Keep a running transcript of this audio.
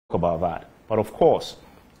about that. But of course,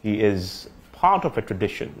 he is part of a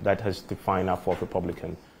tradition that has defined our fourth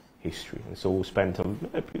Republican history. And so we'll spend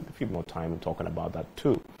a few more time talking about that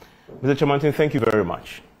too. Mr. Kyerematen, thank you very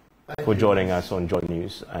much for joining us on Joy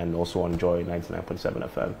News and also on Joy 99.7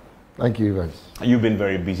 FM. Thank you, Evans. You've been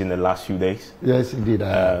very busy in the last few days. Yes, indeed.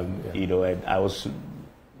 You know, and I was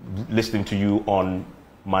listening to you on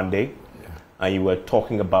Monday, and you were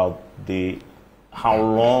talking about how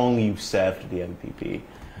long you've served the MPP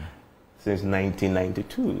since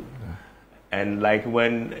 1992. And like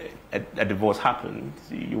when a divorce happened,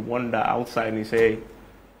 you wander outside and you say,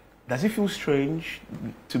 does it feel strange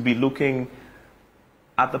to be looking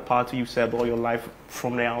at the party you've served all your life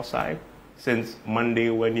from the outside since Monday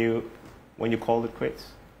when you called it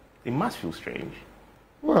quits? It must feel strange.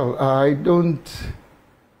 Well, I don't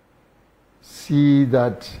see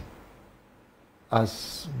that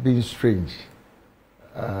as being strange.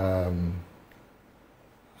 I'm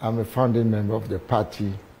a founding member of the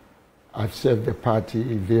party. I've served the party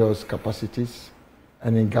in various capacities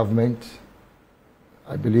and in government,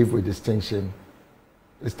 I believe with distinction.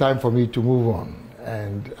 It's time for me to move on,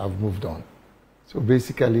 and I've moved on. So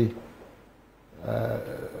basically,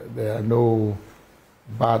 there are no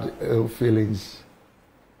bad ill feelings.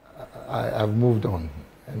 I've moved on,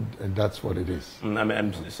 and that's what it is. I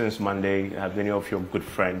mean, since Monday, have any of your good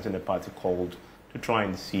friends in the party called to try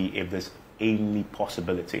and see if there's any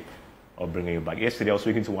possibility of bringing you back? Yesterday, I was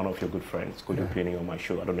speaking to one of your good friends, good opinion on my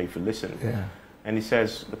show. I don't know if you listened. Yeah. And he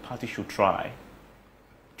says the party should try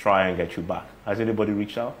and get you back. Has anybody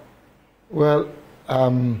reached out? Well,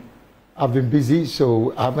 I've been busy,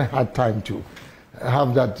 so I haven't had time to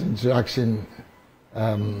have that interaction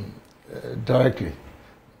directly.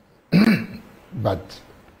 But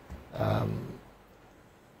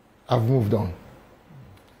I've moved on.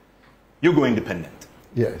 You go independent?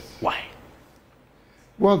 Yes. Why?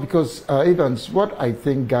 Well, because, Evans, what I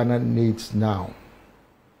think Ghana needs now,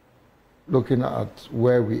 looking at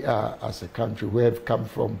where we are as a country, where we've come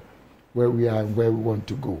from, where we are and where we want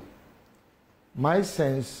to go, my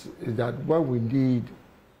sense is that what we need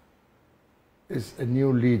is a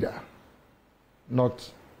new leader, not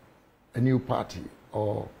a new party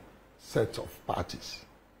or set of parties.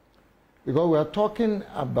 Because we are talking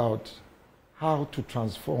about how to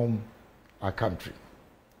transform our country.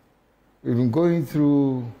 We've been going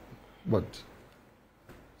through, what,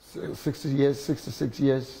 60 years, 66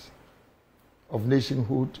 years of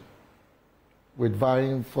nationhood with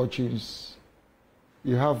varying fortunes.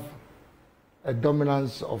 You have a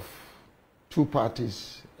dominance of two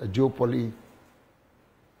parties, a duopoly,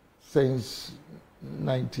 since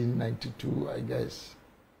 1992, I guess.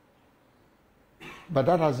 But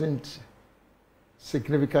that hasn't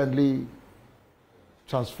significantly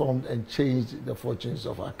transformed and changed the fortunes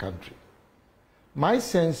of our country. My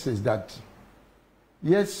sense is that,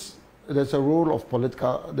 yes, there's a role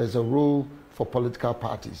for political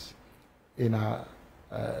parties in our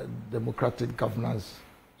democratic governance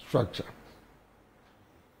structure.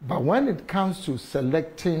 But when it comes to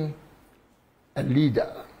selecting a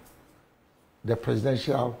leader, the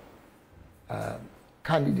presidential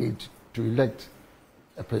candidate to elect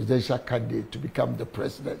a presidential candidate to become the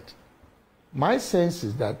president, my sense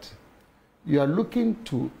is that you are looking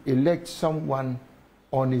to elect someone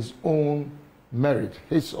on his own merit,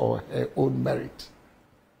 his or her own merit.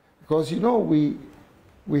 Because, you know,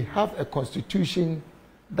 we have a constitution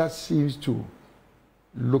that seems to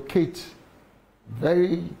locate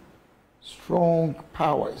very strong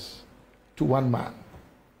powers to one man,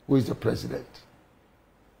 who is the president.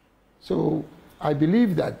 So I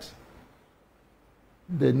believe that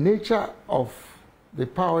the nature of the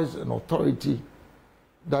powers and authority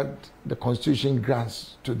that the Constitution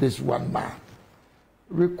grants to this one man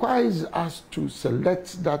requires us to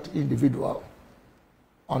select that individual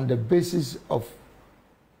on the basis of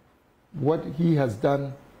what he has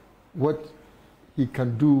done, what he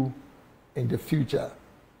can do in the future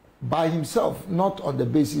by himself, not on the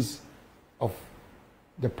basis of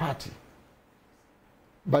the party.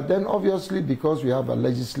 But then obviously, because we have a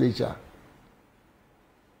legislature,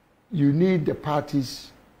 you need the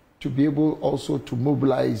parties to be able also to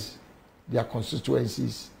mobilize their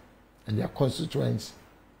constituencies and their constituents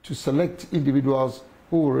to select individuals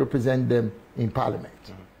who will represent them in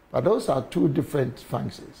parliament. But those are two different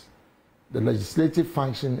functions, the legislative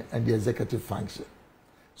function and the executive function.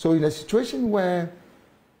 So in a situation where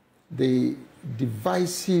the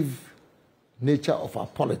divisive nature of our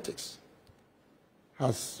politics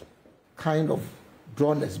has kind of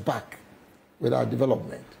drawn us back with our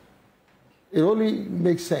development, it only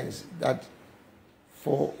makes sense that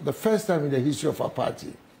for the first time in the history of our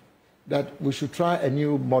party, that we should try a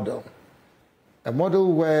new model. A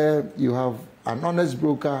model where you have an honest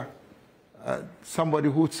broker, somebody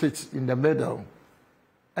who sits in the middle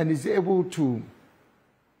and is able to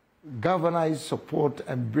galvanize support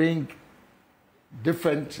and bring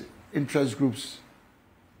different interest groups,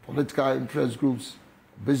 political interest groups,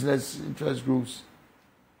 business interest groups,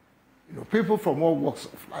 people from all walks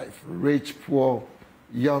of life, rich, poor,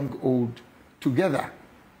 young, old, together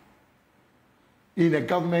in a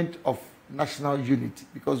government of national unity.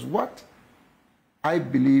 Because what I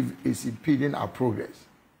believe is impeding our progress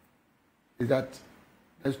is that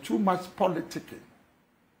there's too much politicking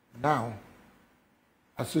now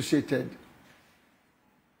associated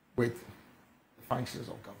with the functions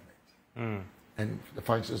of government and the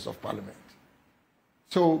functions of parliament.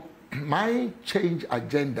 So my change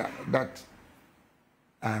agenda that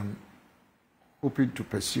I'm hoping to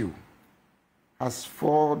pursue has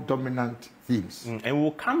 4 dominant themes. And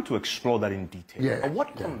we'll come to explore that in detail. Yes, but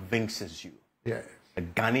what convinces you yes.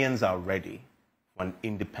 that Ghanaians are ready for an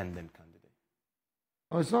independent candidate?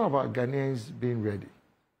 No, it's not about Ghanaians being ready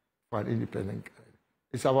for an independent candidate.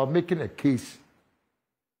 It's about making a case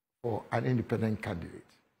for an independent candidate.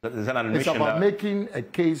 Is that an it's about making a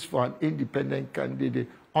case for an independent candidate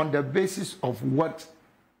on the basis of what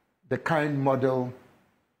the current model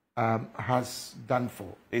has done for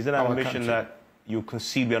Is it an admission that you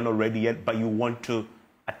concede we are not ready yet, but you want to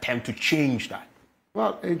attempt to change that?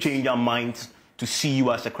 Well, change our minds to see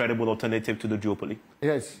you as a credible alternative to the duopoly?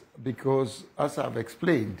 Yes, because as I've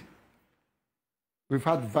explained, we've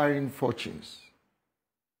had varying fortunes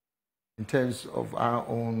in terms of our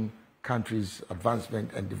own country's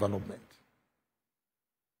advancement and development.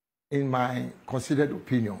 In my considered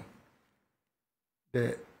opinion,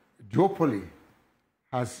 the duopoly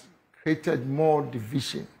has created more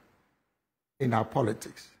division in our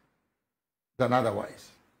politics than otherwise.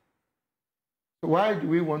 So why do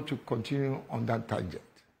we want to continue on that tangent?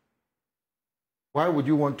 Why would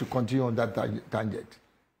you want to continue on that tangent?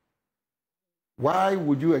 Why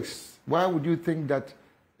would you think that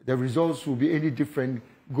the results will be any different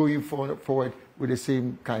going forward with the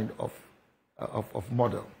same kind of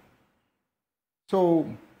model? So,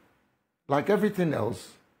 like everything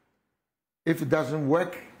else, if it doesn't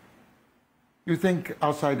work, you think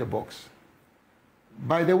outside the box.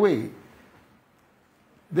 By the way,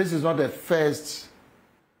 this is not the first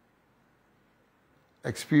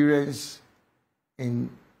experience in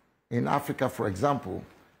Africa, for example,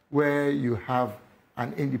 where you have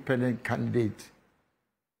an independent candidate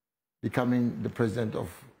becoming the president of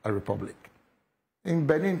a republic. In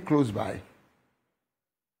Benin, close by,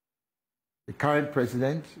 the current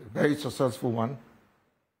president, a very successful one,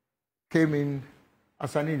 came in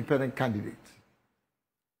as an independent candidate,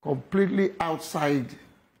 completely outside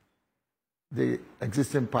the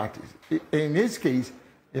existing parties. In his case,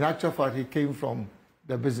 in actual fact, he came from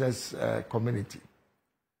the business community.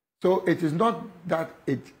 So it is not that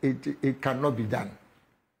it cannot be done.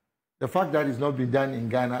 The fact that it's not been done in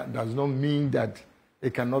Ghana does not mean that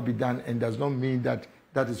it cannot be done, and does not mean that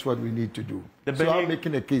that is what we need to do. So I'm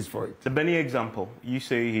making a case for it. The Benin example, you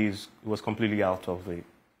say he was completely out of the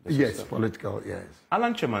yes, system. political, yes.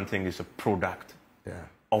 Alan Kyerematen is a product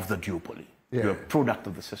of the duopoly. Yeah. You're a product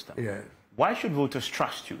of the system. Yes. Why should voters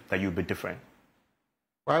trust you that you'll be different?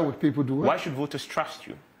 Why would people do what? Why should voters trust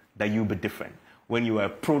you that you'll be different when you are a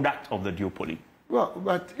product of the duopoly? Well,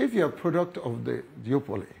 but if you're a product of the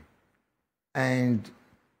duopoly and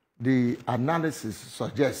the analysis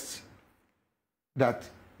suggests that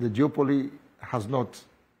the duopoly has not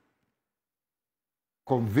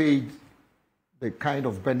conveyed the kind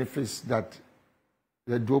of benefits that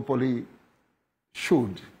the duopoly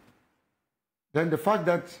should, then the fact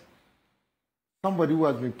that somebody who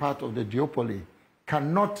has been part of the duopoly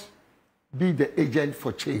cannot be the agent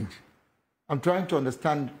for change. I'm trying to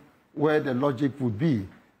understand where the logic would be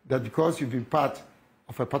that because you've been part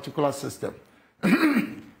of a particular system,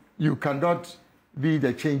 you cannot be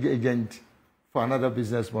the change agent for another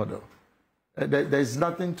business model. There's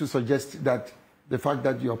nothing to suggest that the fact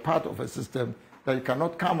that you're part of a system, that you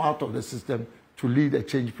cannot come out of the system to lead a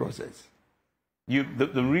change process.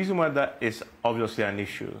 The reason why that is obviously an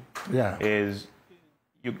issue is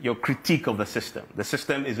your critique of the system. The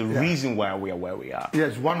system is the reason why we are where we are.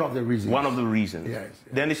 Yes, one of the reasons. One of the reasons. Yes.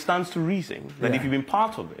 Then it stands to reason that if you've been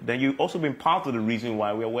part of it, then you've also been part of the reason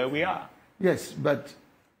why we are where we are. Yes, but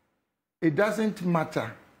it doesn't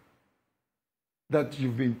matter that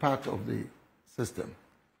you've been part of the system.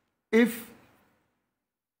 If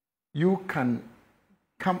you can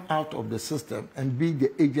come out of the system and be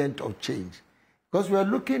the agent of change, because we are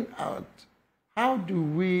looking at how do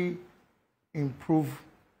we improve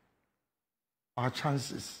our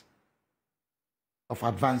chances of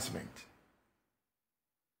advancement.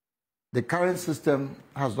 The current system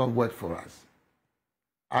has not worked for us.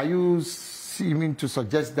 Are you seeming to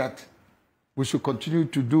suggest that we should continue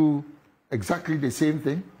to do exactly the same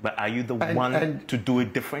thing? But are you the one to do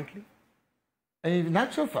it differently? And in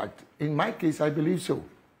actual fact, in my case, I believe so.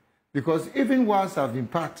 Because even whilst I've been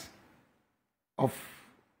part of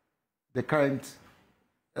the current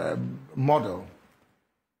model,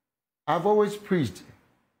 I've always preached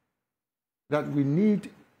that we need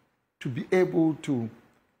to be able to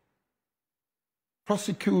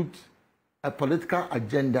prosecute a political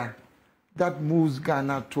agenda that moves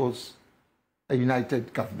Ghana towards a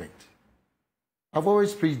united government. I've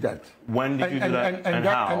always preached that. When did you do that, and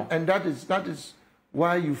how? And that is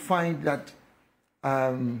why you find that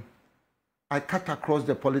I cut across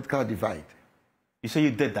the political divide. You say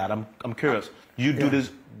you did that. I'm curious. You do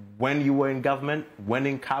this when you were in government, when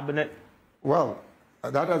in cabinet? Well,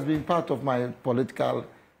 that has been part of my political...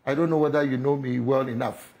 I don't know whether you know me well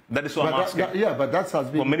enough. That is what I'm asking. But that has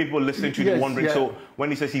been... Well, many people listening to you wondering, so when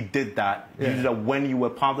he says he did that, you did that when you were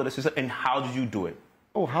part of the system, and how did you do it?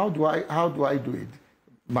 Oh, how do I do it?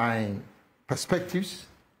 My perspectives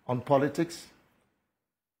on politics,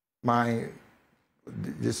 my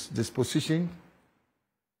disposition,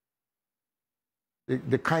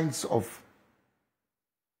 the kinds of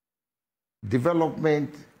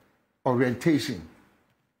development orientation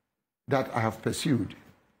that I have pursued.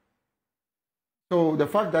 So the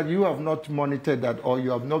fact that you have not monitored that, or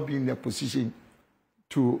you have not been in a position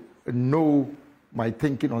to know my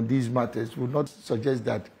thinking on these matters, would not suggest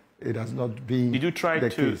that it has not been. Did you try to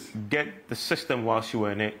case. Get the system whilst you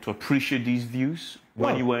were in it to appreciate these views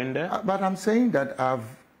when you were in there? But I'm saying that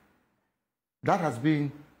that has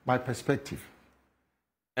been my perspective.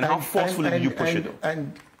 And how forcefully did you push it?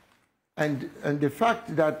 And the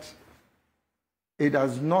fact that it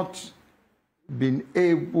has not been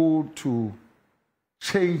able to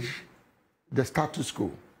change the status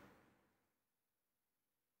quo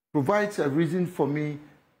provides a reason for me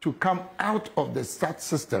to come out of the STAT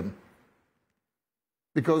system,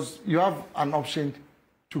 because you have an option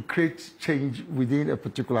to create change within a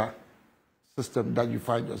particular system that you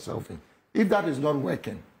find yourself in. If that is not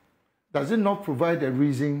working, does it not provide a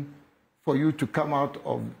reason for you to come out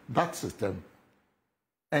of that system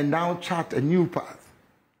and now chart a new path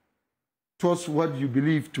towards what you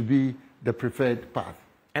believe to be the preferred path?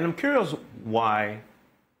 And I'm curious why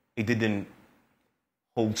it didn't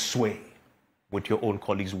hold sway with your own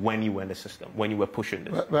colleagues when you were in the system, when you were pushing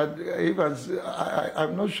this. But Evans,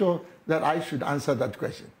 I'm not sure that I should answer that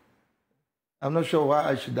question. I'm not sure why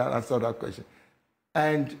I should answer that question.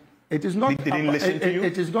 And it is not. They didn't listen to you?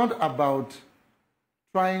 It is not about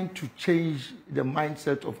trying to change the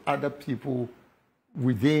mindset of other people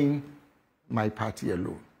within my party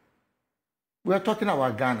alone. We are talking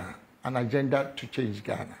about Ghana, an agenda to change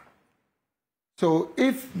Ghana. So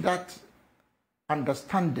if that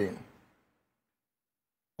understanding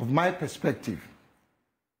of my perspective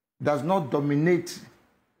does not dominate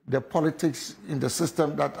the politics in the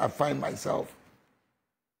system that I find myself,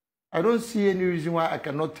 I don't see any reason why I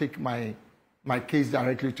cannot take my case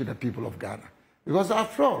directly to the people of Ghana. Because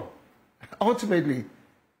after all, ultimately,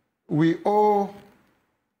 we owe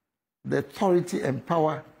the authority and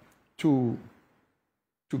power to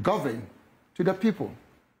govern to the people.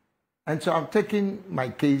 And so I'm taking my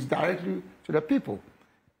case directly to the people.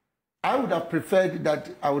 I would have preferred that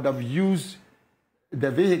I would have used the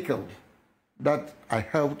vehicle that I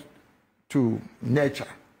helped to nurture,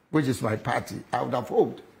 which is my party. I would have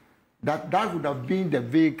hoped that that would have been the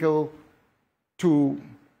vehicle to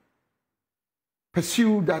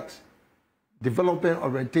pursue that development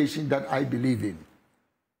orientation that I believe in.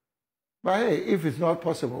 But hey, if it's not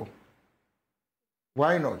possible,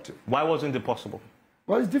 why not? Why wasn't it possible?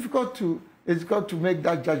 Well, it's difficult to make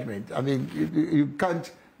that judgment. I mean, you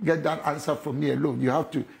can't get that answer from me alone. You have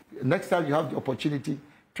to, next time you have the opportunity,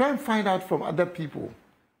 try and find out from other people,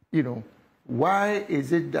 you know, why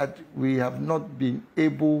is it that we have not been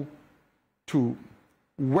able to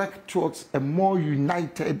work towards a more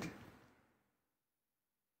united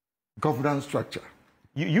governance structure?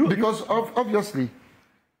 Because obviously,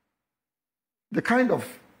 the kind of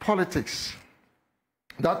politics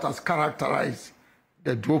that has characterized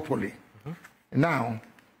the duopoly now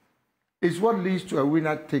is what leads to a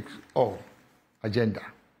winner-takes-all agenda.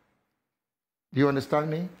 Do you understand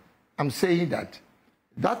me? I'm saying that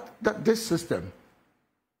this system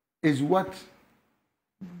is what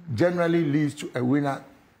generally leads to a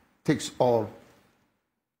winner-takes-all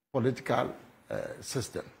political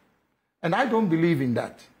system. And I don't believe in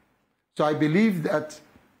that. So I believe that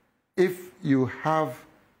if you have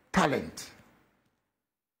talent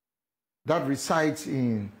that resides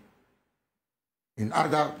in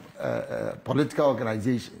other political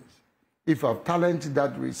organizations, if you have talent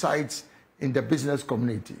that resides in the business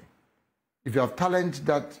community, if you have talent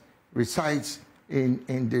that resides in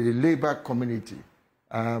the labor community,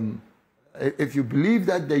 if you believe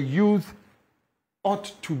that the youth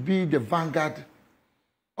ought to be the vanguard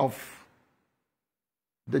of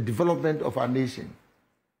the development of our nation,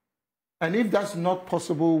 and if that's not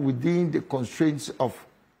possible within the constraints of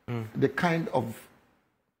the kind of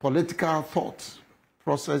political thought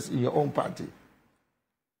process in your own party,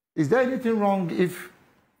 is there anything wrong if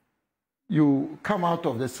you come out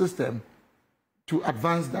of the system to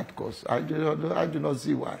advance that cause? I do not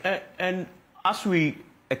see why. And as we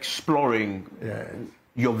exploring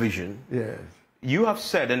your vision, you have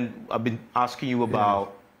said, and I've been asking you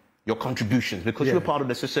about your contributions, because you were part of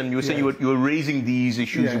the system. You were saying you were raising these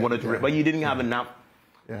issues you wanted to, but you didn't have enough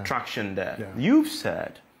traction there. You've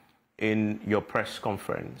said in your press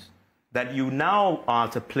conference that you now are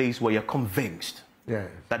at a place where you're convinced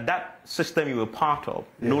that that system you were part of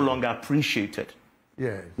no longer appreciated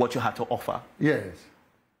what you had to offer.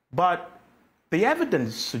 But the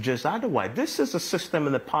evidence suggests otherwise. This is a system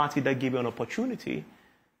in the party that gave you an opportunity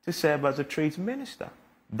to serve as a trades minister.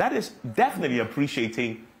 That is definitely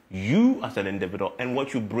appreciating you as an individual and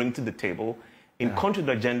what you bring to the table in contrary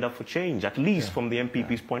to the agenda for change, at least from the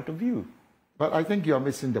MPP's point of view. But I think you are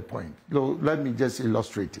missing the point. Let me just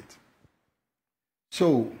illustrate it.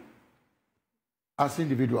 So, as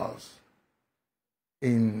individuals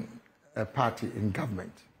in a party, in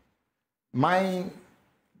government, my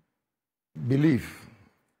belief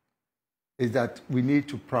is that we need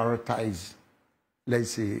to prioritize,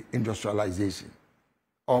 let's say, industrialization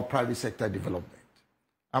or private sector development.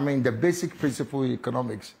 I mean, the basic principle in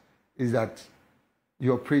economics is that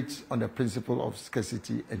you operate on the principle of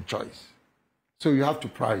scarcity and choice. So you have to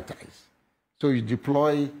prioritize. So you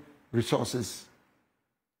deploy resources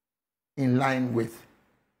in line with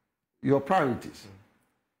your priorities.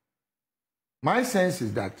 My sense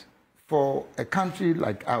is that for a country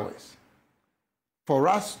like ours, for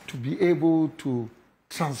us to be able to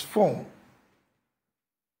transform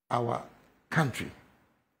our country,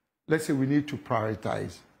 let's say we need to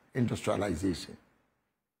prioritize industrialization.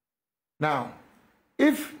 Now,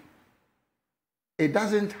 if it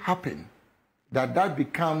doesn't happen, that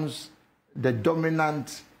becomes the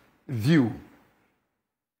dominant view,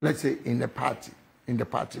 let's say in the party,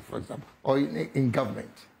 for example, or in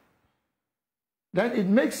government, then it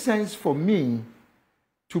makes sense for me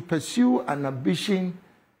to pursue an ambition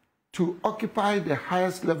to occupy the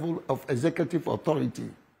highest level of executive authority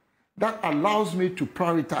that allows me to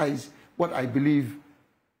prioritize what I believe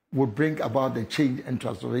would bring about the change and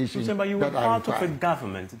transformation. But you were part of a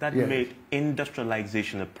government that made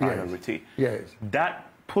industrialization a priority. That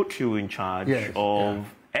put you in charge of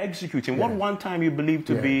executing what one time you believed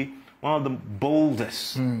to be one of the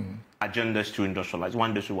boldest agendas to industrialize,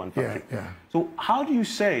 one district, one factory. So how do you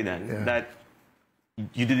say then that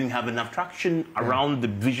you didn't have enough traction around the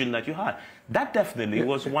vision that you had? That definitely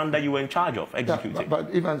was one that you were in charge of executing.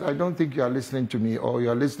 But Evans, I don't think you are listening to me, or you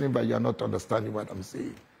are listening but you are not understanding what I'm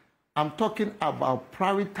saying. I'm talking about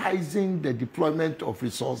prioritizing the deployment of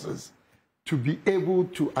resources to be able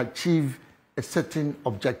to achieve a certain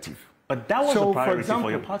objective. But that was a priority for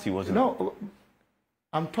your party, wasn't it? No,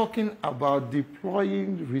 I'm talking about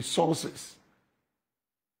deploying resources.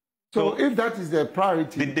 So if that is the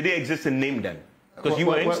priority... Did they exist in name then? Because you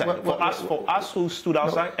were inside. For us who stood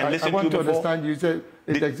outside and listened to you before... I want to understand, you said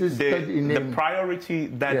it existed in name. The priority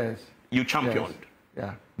that you championed.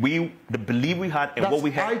 The belief we had and what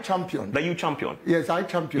we had... I championed. That you championed. Yes, I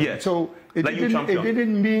championed. Yes. So it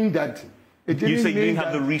didn't mean that... You say you didn't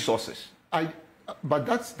have the resources. But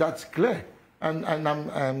that's clear. And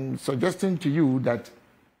I'm suggesting to you that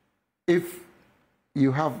if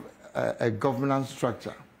you have a governance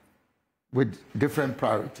structure with different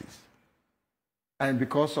priorities, and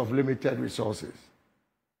because of limited resources,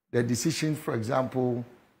 the decision, for example,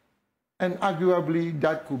 and arguably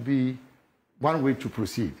that could be one way to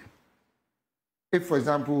proceed. If, for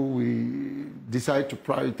example, we decide to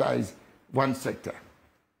prioritize one sector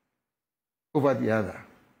over the other,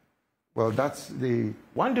 well, that's the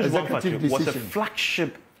executive decision. Was a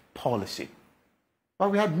flagship policy.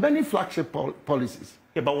 But we had many flagship policies.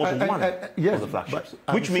 Yeah, but was one of the flagships.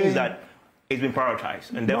 Which means that it's been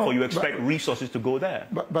prioritized, and therefore you expect resources to go there.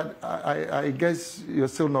 But I guess you're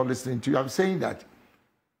still not listening to you. I'm saying that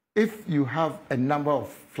if you have a number of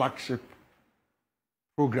flagship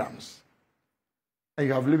programs and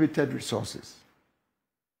you have limited resources,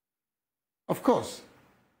 of course,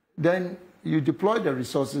 then you deploy the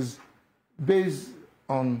resources based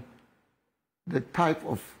on the type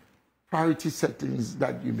of priority settings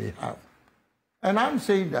that you may have. And I'm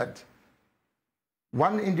saying that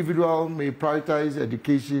one individual may prioritize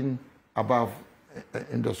education above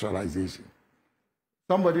industrialization.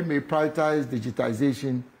 Somebody may prioritize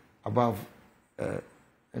digitization above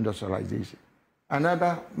industrialization.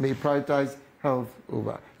 Another may prioritize health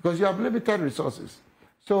over, because you have limited resources.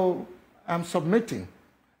 So I'm submitting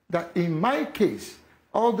that in my case,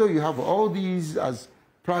 although you have all these as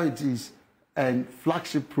priorities and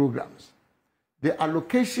flagship programs, the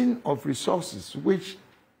allocation of resources, which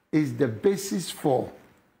is the basis for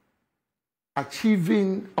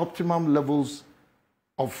achieving optimum levels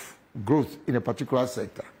of growth in a particular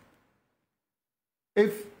sector,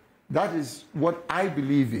 if that is what I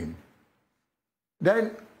believe in,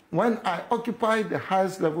 then when I occupy the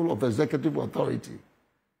highest level of executive authority,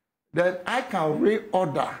 then I can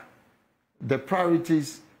reorder the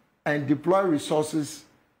priorities and deploy resources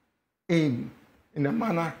in a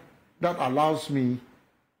manner that allows me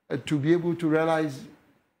to be able to realize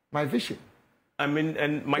my vision. I mean,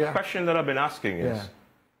 and my question that I've been asking is,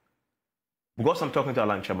 because I'm talking to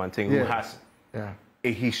Alan Kyerematen, who has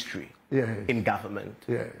a history in government,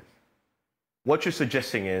 what you're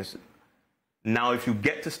suggesting is, now if you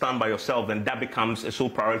get to stand by yourself, then that becomes a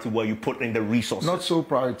sole priority where you put in the resources. Not sole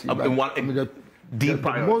priority, but the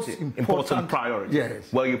most important priority,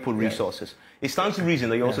 where you put resources. It stands to reason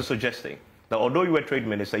that you're also suggesting that although you were trade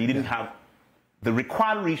minister, you didn't have the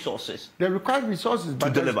required resources. The required resources,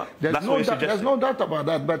 but to deliver. There's no doubt about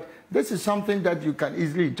that. But this is something that you can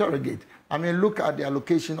easily interrogate. I mean, look at the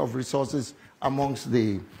allocation of resources amongst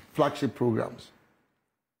the flagship programs.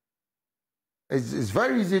 It's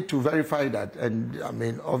very easy to verify that, and I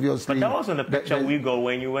mean, obviously. But that wasn't the picture we got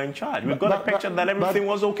when you were in charge. We got a picture that everything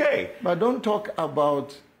was okay. But don't talk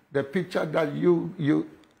about the picture that you.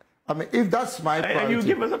 I mean, if that's my priority. And you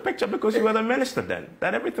give us a picture because you were the minister then,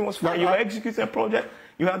 that everything was fine. You were executing a project,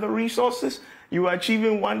 you had the resources, you were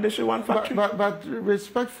achieving one district, one factory. But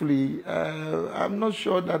respectfully, I'm not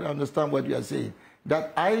sure that I understand what you are saying.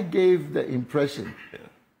 That I gave the impression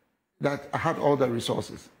that I had all the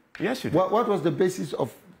resources. Yes, you did. What was the basis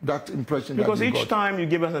of that impression? Because that you each time you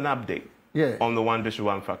give us an update on the one district,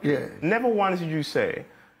 one factory, never once did you say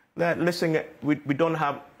that, listen, we don't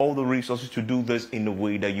have all the resources to do this in the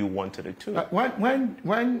way that you wanted it to.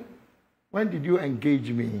 When did you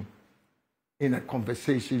engage me in a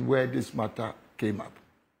conversation where this matter came up?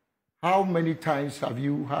 How many times have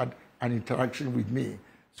you had an interaction with me?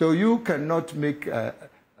 So you cannot make a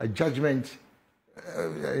judgment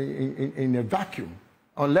in a vacuum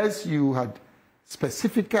unless you had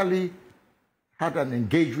specifically had an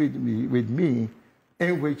engagement with me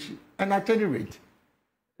in which, and at any rate,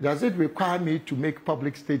 does it require me to make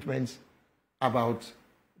public statements about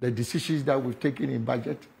the decisions that we've taken in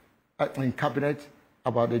budget, in cabinet,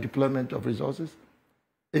 about the deployment of resources?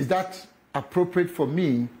 Is that appropriate for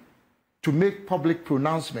me to make public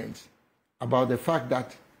pronouncements about the fact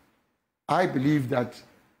that I believe that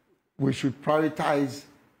we should prioritize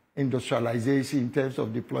industrialization in terms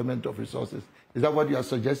of deployment of resources? Is that what you are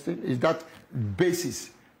suggesting? Is that basis?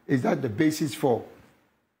 Is that the basis for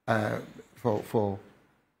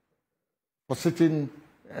sitting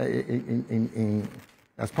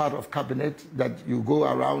as part of cabinet, that you go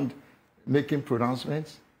around making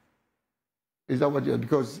pronouncements? Is that what you're,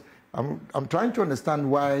 because I'm trying to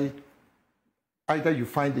understand why either you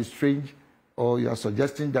find it strange or you are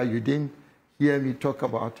suggesting that you didn't hear me talk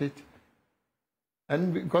about it.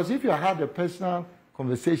 And because if you had a personal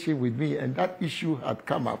conversation with me and that issue had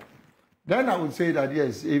come up, then I would say that,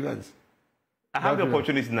 yes, Evans. I have the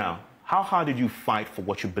opportunity now. How hard did you fight for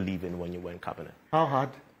what you believe in when you were in cabinet? How hard?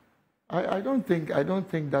 I don't think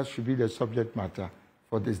that should be the subject matter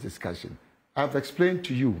for this discussion. I've explained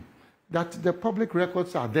to you that the public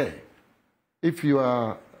records are there. If you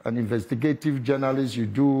are an investigative journalist, you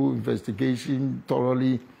do investigation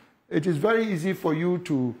thoroughly, it is very easy for you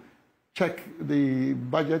to check the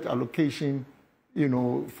budget allocation, you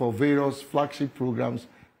know, for various flagship programs,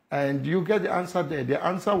 and you get the answer there. The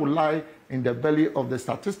answer will lie in the belly of the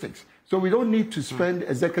statistics. So we don't need to spend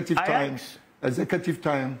executive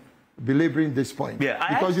time belaboring this point.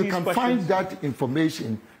 Because you can find that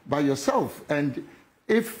information by yourself. And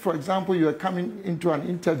if, for example, you are coming into an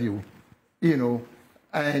interview, you know,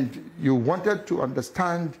 and you wanted to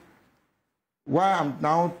understand why I'm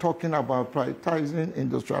now talking about prioritizing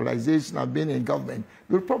industrialization and being in government,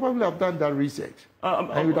 you'll probably have done that research.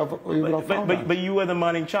 But you were the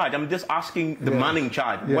man in charge. I'm just asking the man in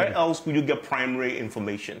charge. Where else could you get primary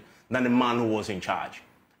information than the man who was in charge?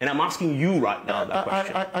 And I'm asking you right now that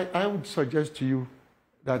question. I would suggest to you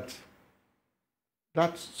that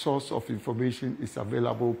that source of information is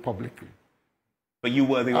available publicly. But you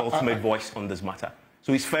were the ultimate voice on this matter.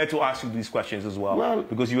 So it's fair to ask you these questions as well,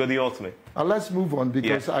 because you are the ultimate. Let's move on,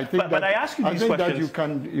 because I think but I ask you these questions.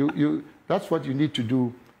 That that's what you need to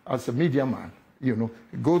do as a media man. You know,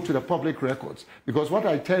 go to the public records, because what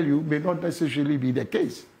I tell you may not necessarily be the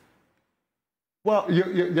case. Well,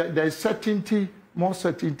 there's certainty, more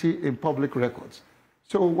certainty in public records.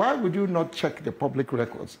 So why would you not check the public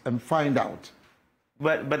records and find out?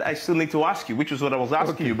 But I still need to ask you, which is what I was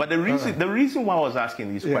asking you. But the reason why I was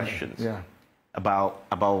asking these questions about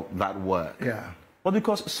that work, well,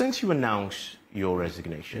 because since you announced your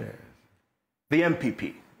resignation, the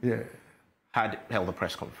MPP had held a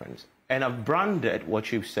press conference, and I've branded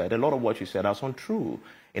what you've said, a lot of what you said, as untrue,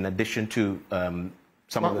 in addition to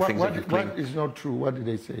some of the things that you claimed. What is not true? What did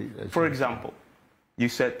they say? For example, you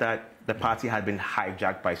said that the party had been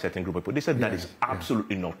hijacked by a certain group of people. They said that is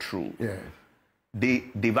absolutely not true.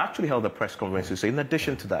 They've actually held a press conference to say, in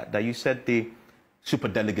addition to that, that you said the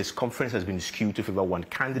superdelegates conference has been skewed to favor one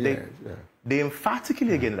candidate. They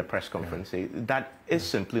emphatically, again, in the press conference, say that is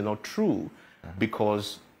simply not true,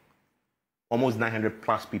 because almost 900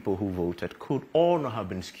 plus people who voted could all not have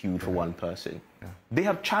been skewed for one person. They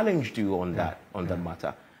have challenged you on that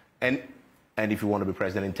matter. And if you want to be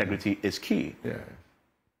president, integrity is key.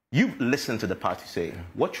 You've listened to the party say,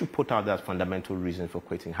 what you put out as fundamental reason for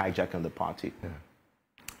quitting, hijacking the party,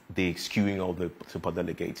 the skewing of the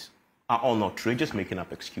superdelegates, are all not true, just making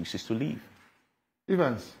up excuses to leave.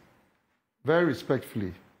 Evans, very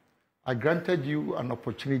respectfully, I granted you an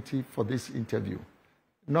opportunity for this interview,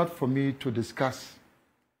 not for me to discuss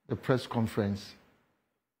the press conference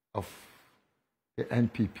of the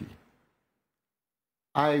NPP.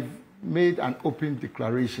 I've made an open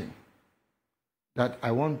declaration that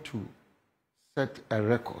I want to set a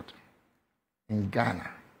record in Ghana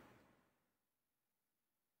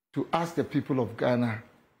to ask the people of Ghana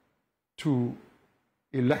to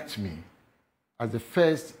elect me as the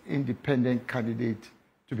first independent candidate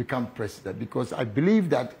to become president, because I believe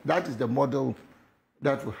that that is the model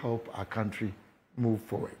that will help our country move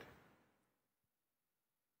forward.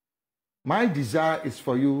 My desire is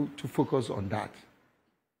for you to focus on that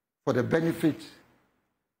for the benefit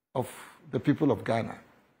of the people of Ghana.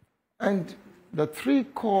 And the three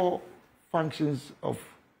core functions of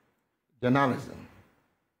journalism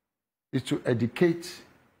is to educate,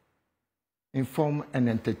 inform, and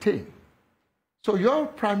entertain. So your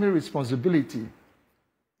primary responsibility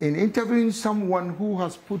in interviewing someone who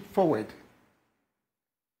has put forward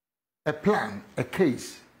a plan, a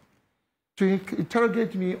case, to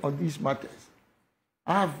interrogate me on these matters.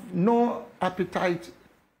 I have no appetite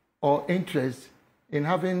or interest in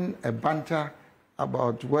having a banter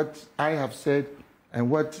about what I have said and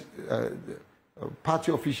what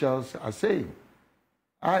party officials are saying.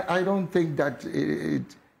 I don't think that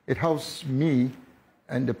it helps me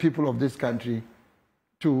and the people of this country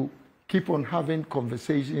to keep on having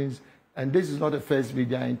conversations, and this is not the first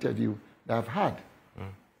media interview that I've had.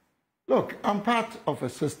 Look, I'm part of a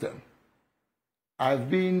system. I've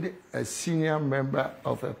been a senior member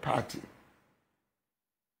of a party.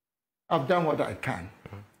 I've done what I can.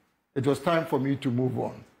 It was time for me to move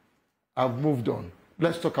on. I've moved on.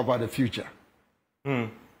 Let's talk about the future.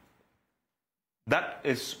 That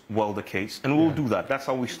is well the case, and we'll do that. That's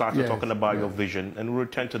how we started talking about your vision, and we'll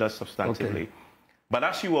return to that substantively. But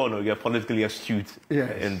as you all know, you're a politically astute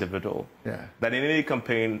individual. That in any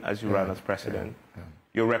campaign, as you run as president,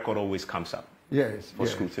 your record always comes up for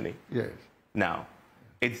scrutiny. Now,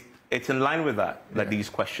 it's in line with that these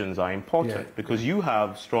questions are important, because you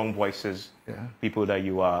have strong voices, people that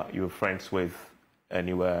you're friends with and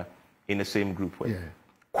you were in the same group with.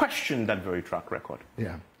 Question that very track record.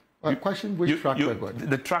 Question which track record?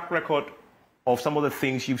 The track record of some of the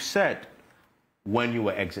things you've said when you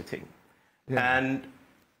were exiting. And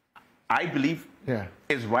I believe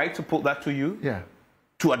it's right to put that to you.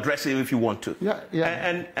 To address it if you want to.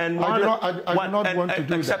 And I do not want to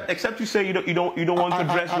do that. Except you say you don't want to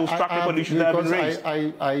address those track record issues that have been raised.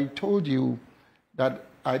 I told you that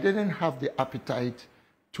I didn't have the appetite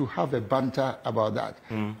to have a banter about that.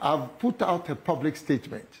 I've put out a public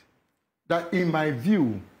statement that, in my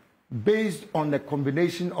view, based on the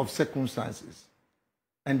combination of circumstances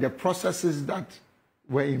and the processes that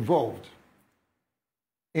were involved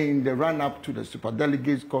in the run-up to the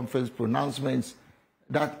superdelegates conference pronouncements,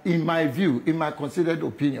 that in my view, in my considered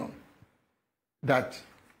opinion, that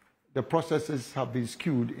the processes have been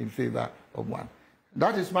skewed in favor of one.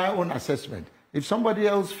 That is my own assessment. If somebody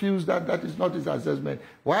else feels that that is not his assessment,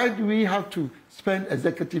 why do we have to spend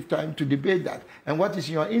executive time to debate that? And what is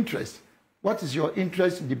your interest? What is your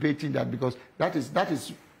interest in debating that? Because that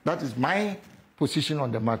is my position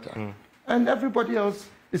on the matter. And everybody else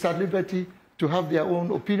is at liberty to have their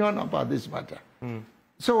own opinion about this matter.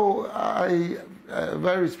 So I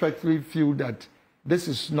very respectfully feel that this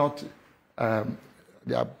is not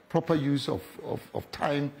the proper use of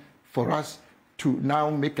time for us to now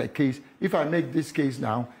make a case. If I make this case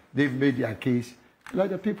now, they've made their case. Let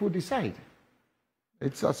the people decide.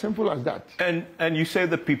 It's as simple as that. And you say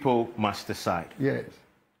the people must decide. Yes.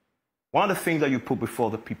 One of the things that you put before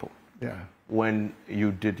the people when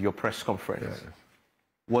you did your press conference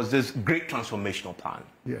was this great transformational plan.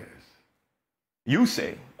 Yes. You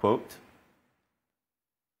say, quote,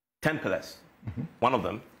 10 pillars. One of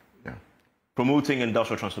them, promoting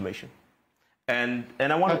industrial transformation. And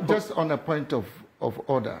I want to just on a point of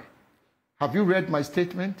order. Have you read my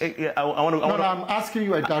statement? I'm asking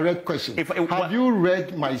you a direct question. Have you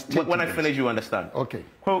read my statement? When I finish, you understand. Okay.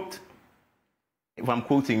 Quote, if I'm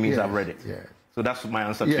quoting means I've read it. Yes. So that's my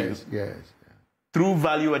answer to you. Yes. Through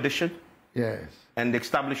value addition. Yes. And the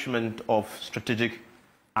establishment of strategic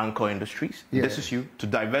anchor industries. Yes. This is you, to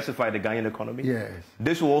diversify the Ghanaian economy. Yes.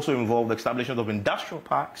 This will also involve the establishment of industrial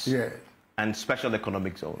parks and special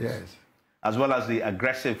economic zones. Yes. As well as the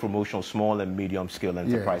aggressive promotion of small and medium-scale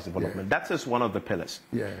enterprise development. That is one of the pillars.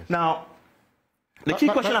 Yes. Now, the key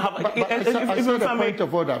question I have... I said a point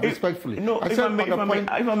of order, respectfully. No, if I may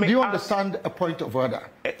do you understand a point of order?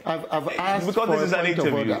 I've asked because for this is a an point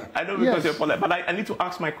interview. of order. I know because you're polite, but I need to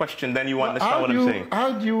ask my question, then you understand what I'm saying.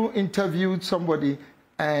 How do you interview somebody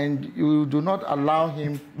and you do not allow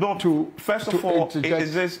him to... First of all,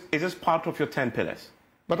 is this part of your 10 pillars?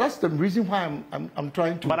 But that's the reason why I'm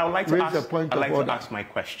trying to raise the point of order. I'd like to ask my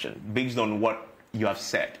question based on what you have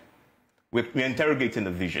said. We're interrogating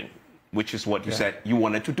the vision, which is what you said you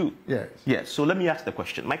wanted to do. Yes. Yes. So let me ask the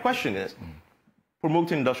question. My question is,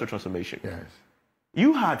 promoting industrial transformation. Yes.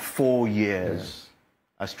 You had 4 years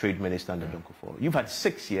as trade minister under John Kufuor. You've had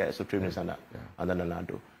 6 years of trade minister under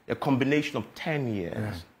Nana-Addo. A combination of 10 years.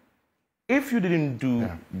 Yeah. If you didn't do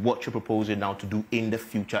what you're proposing now to do in the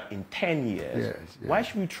future in 10 years, why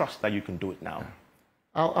should we trust that you can do it now?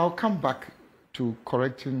 I'll come back to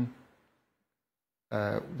correcting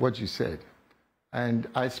what you said. And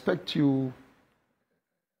I expect you,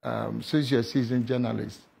 since you're a seasoned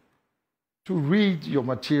journalist, to read your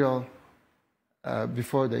material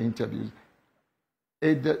before the interview.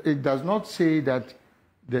 It does not say that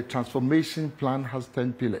the transformation plan has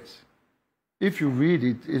 10 pillars. If you read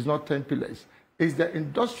it, it's not 10 pillars. It's the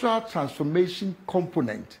industrial transformation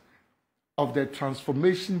component of the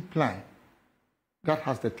transformation plan that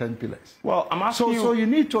has the 10 pillars. Well, I'm asking you... So you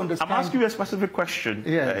need to understand... I'm asking you a specific question,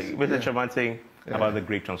 Mr. Kyerematen, about the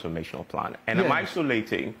great transformational plan. And I'm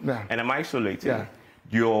isolating,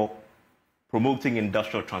 your promoting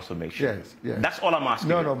industrial transformation. Yes. That's all I'm asking.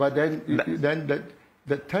 No, but then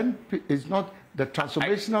the 10 is not... The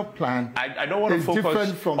transformational plan I don't want to focus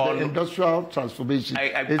different from the industrial transformation.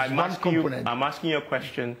 I'm asking you a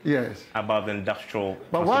question about the industrial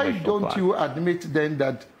But why don't you admit then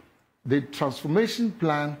that the transformation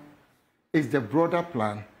plan is the broader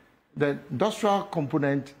plan? The industrial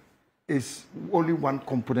component is only one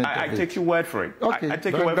component of it. I take your word for it. Okay. I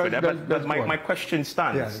take your word for it. But my question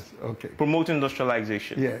stands. Yes, okay. Promoting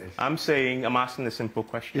industrialization. Yes. I'm asking a simple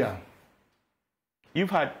question. Yeah.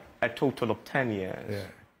 You've had a total of 10 years. Yeah.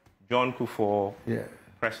 John Kufuor,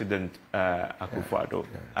 President Akufo-Addo,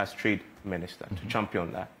 as trade minister, to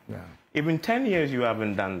champion that. Yeah. If in 10 years you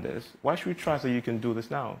haven't done this, why should we trust that you can do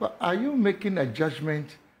this now? But are you making a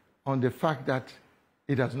judgment on the fact that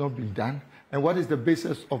it has not been done? And what is the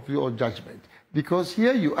basis of your judgment? Because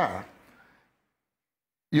here you are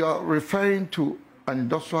referring to an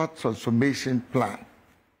industrial transformation plan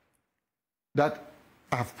that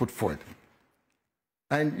I've put forward.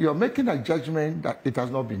 And you're making a judgment that it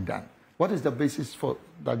has not been done. What is the basis for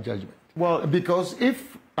that judgment? Well, because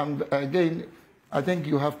if, again, I think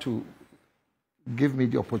you have to give me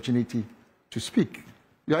the opportunity to speak.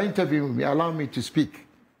 You're interviewing me, allow me to speak.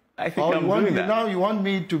 I think I'm doing that. Now you want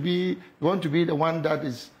to be the one that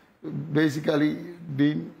is basically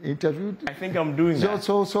being interviewed? I think I'm doing that.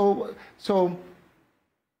 So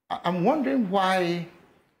I'm wondering why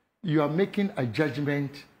you are making a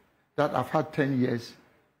judgment that I've had 10 years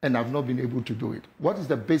and I've not been able to do it. What is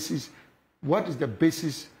the basis? What is the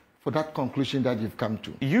basis for that conclusion that you've come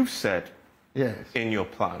to? You've said in your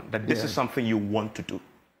plan that this is something you want to do.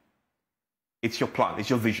 It's your plan. It's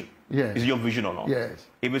your vision. Yes. Is it your vision or not? Yes.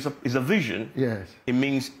 If it's a vision, it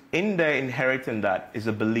means in there inheriting that is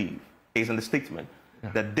a belief is in the statement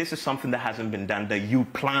that this is something that hasn't been done, that you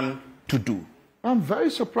plan to do. I'm very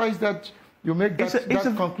surprised that you make that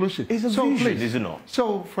conclusion. It's a vision, is it not?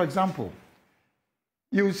 So, for example,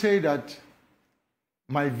 you say that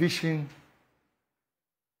my vision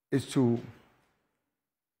is to,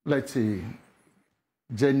 let's say,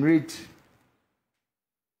 generate,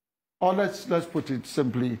 or let's put it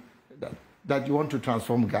simply, that you want to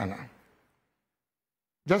transform Ghana.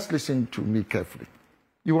 Just listen to me carefully.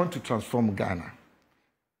 You want to transform Ghana,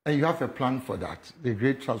 and you have a plan for that, the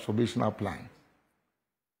Great Transformational Plan.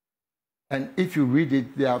 And if you read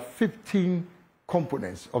it, there are 15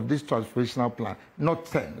 components of this transformational plan, not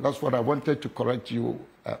 10. That's what I wanted to correct you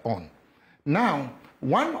on. Now,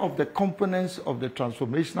 one of the components of the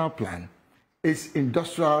transformational plan is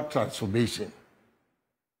industrial transformation.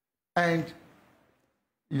 And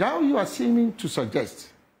now you are seeming to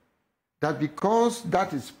suggest that because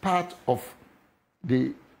that is part of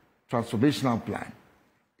the transformational plan,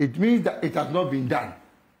 it means that it has not been done.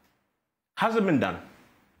 Has it been done?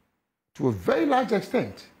 To a very large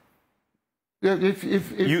extent. Let's read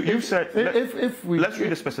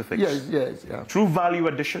the specifics. Yes. Through value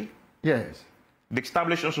addition. Yes. The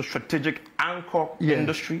establishment of strategic anchor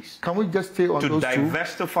industries. Can we just stay on those two? To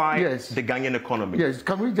diversify the Ghanaian economy. Yes.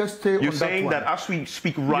 Can we just stay on that one? You're saying that as we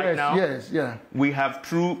speak right now, we have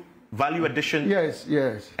true value addition. Yes.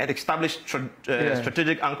 And established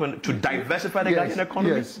strategic anchor to diversify the Ghanaian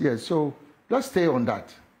economy. Yes. So let's stay on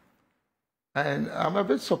that. And I'm a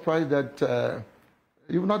bit surprised that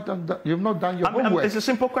you've not done your homework. It's a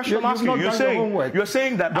simple question I'm asking you. You're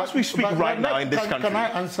saying that as we speak right now in this country, can I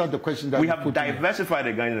answer the question that we have diversified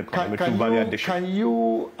the Ghanaian economy through value addition? Can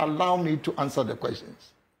you allow me to answer the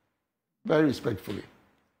questions? Very respectfully.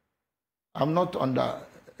 I'm not under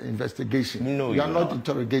investigation. No, you're not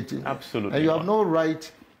interrogating. Absolutely. And you have no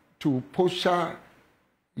right to posture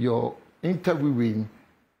your interviewing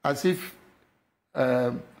as if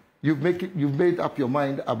you've made up your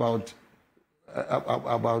mind about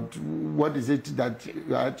what is it that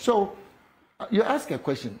you are. So you ask a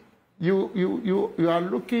question. You are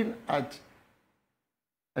looking at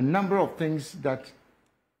a number of things that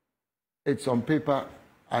it's on paper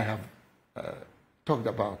I have talked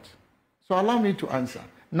about. So allow me to answer.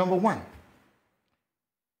 Number one,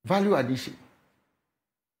 value addition.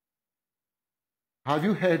 Have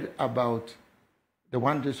you heard about the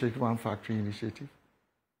One District, One Factory initiative?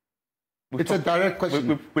 It's a direct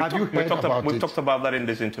question. Have you heard about it? We talked about that in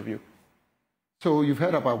this interview. So you've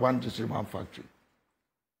heard about One District, One Factory.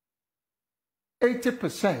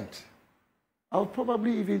 80%, I'll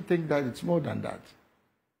probably even think that it's more than that,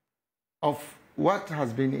 of what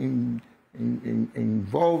has been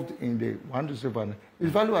involved in the One District, One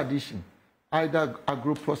is value addition, either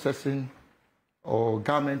agro-processing or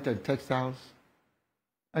garment and textiles,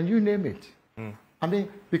 and you name it. I mean,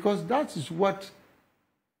 because that is what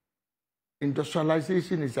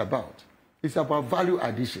industrialization is about. It's about value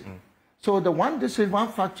addition. So the One District, One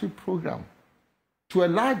Factory program, to a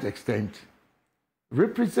large extent,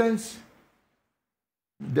 represents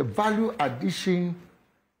the value addition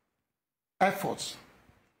efforts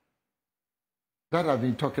that I've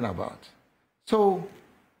been talking about. So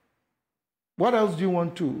what else do you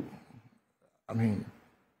want to,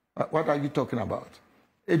 what are you talking about?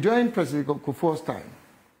 During President Kufuor's time,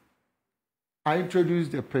 I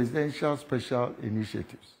introduced the Presidential Special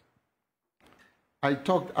Initiatives. I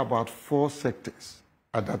talked about 4 sectors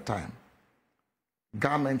at that time: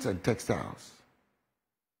 garments and textiles,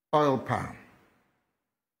 oil palm,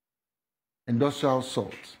 industrial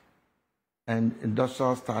salt, and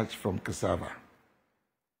industrial starch from cassava.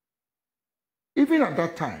 Even at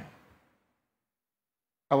that time,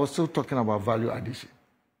 I was still talking about value addition.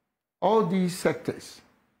 All these sectors,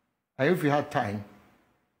 and if we had time,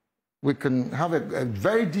 we can have a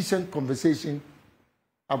very decent conversation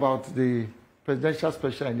about the Presidential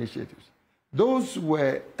Special Initiatives. Those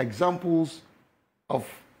were examples of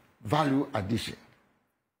value addition.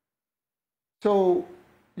 So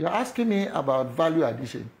you're asking me about value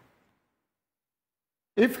addition.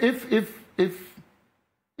 If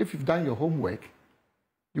you've done your homework,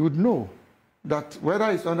 you would know that whether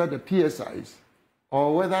it's under the PSIs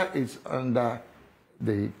or whether it's under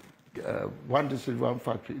the One District, One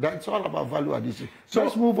Factory, that's all about value addition. So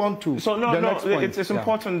let's move on to the next point. It's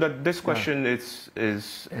important that this question is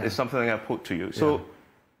something I put to you. So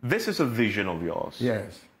this is a vision of yours.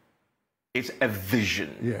 Yes. It's a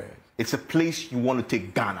vision. Yes. It's a place you want to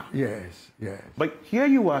take Ghana. Yes. But here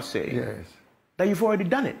you are saying that you've already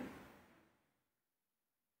done it.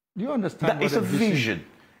 Do you understand? That it's a vision.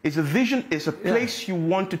 Is a vision, is a place you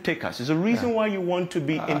want to take us. Is a reason why you want to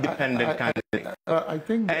be independent candidate. I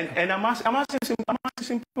think... And I'm asking simple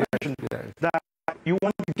question that you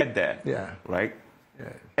want to get there, right?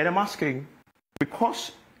 Yes. And I'm asking,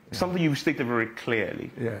 because something you've stated very clearly.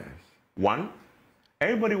 Yes. One,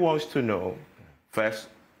 everybody wants to know, first,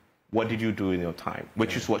 what did you do in your time?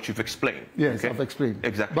 Which is what you've explained. Yes, okay? I've explained.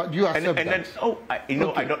 Exactly. But you accept that. Then, I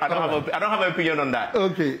don't have an opinion on that.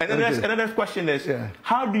 Okay. And then the next question is,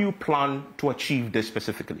 how do you plan to achieve this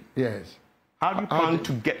specifically? Yes. How do you plan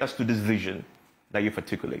to get us to this vision that you've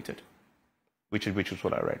articulated? Which is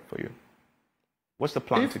what I read for you. What's the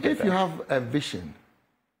plan to get there? If you have a vision,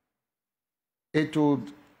 it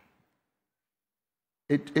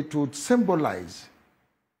would symbolize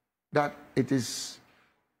that it is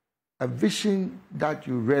a vision that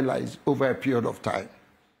you realize over a period of time.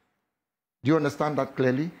 Do you understand that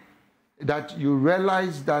clearly? That you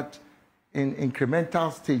realize that in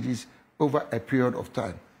incremental stages over a period of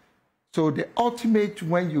time. So the ultimate,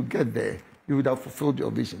 when you get there, you would have fulfilled your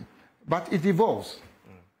vision. But it evolves.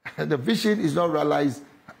 The vision is not realized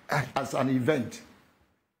as an event.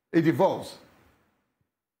 It evolves.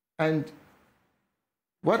 And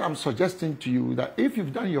what I'm suggesting to you, that if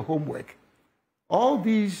you've done your homework, all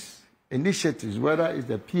these initiatives, whether it's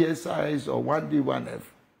the PSIs or 1D, 1F,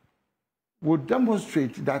 would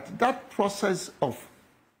demonstrate that that process of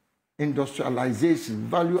industrialization,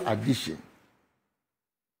 value addition,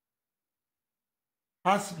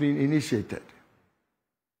 has been initiated.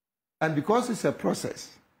 And because it's a process,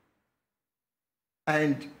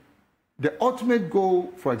 and the ultimate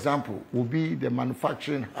goal, for example, will be the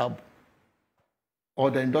manufacturing hub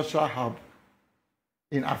or the industrial hub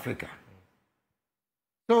in Africa.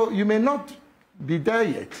 So you may not be there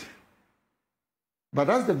yet, but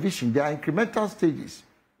that's the vision. There are incremental stages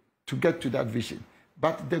to get to that vision.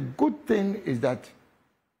 But the good thing is that,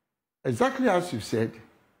 exactly as you said,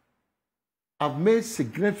 I've made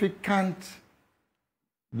significant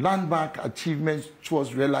landmark achievements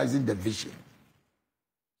towards realizing the vision.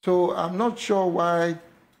 So I'm not sure why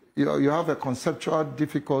you have a conceptual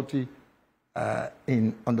difficulty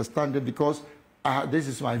in understanding, because this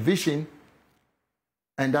is my vision,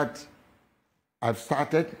 and that I've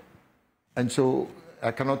started, and so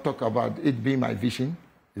I cannot talk about it being my vision.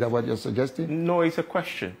 Is that what you're suggesting? No, it's a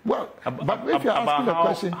question. Well, but if you're asking a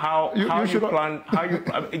question, how you plan, how you,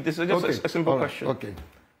 this is just a simple question. Okay.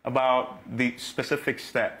 About the specific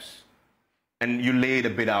steps, and you laid a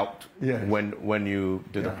bit out when you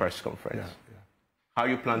did the press conference. How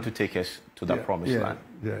you plan to take us to that promised land?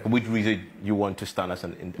 Which reason you want to stand as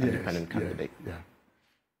an independent candidate?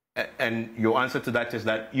 And your answer to that is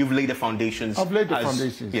that you've laid the foundations. I've laid the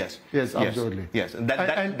foundations. Yes. Yes, absolutely. Yes, and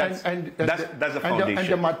that's the foundation. And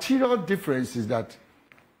the material difference is that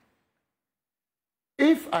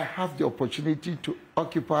if I have the opportunity to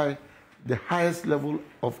occupy the highest level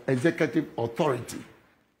of executive authority,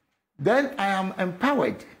 then I am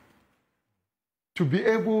empowered to be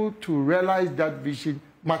able to realize that vision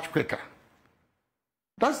much quicker.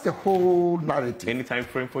 That's the whole narrative. Any time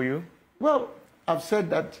frame for you? Well, I've said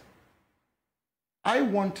that I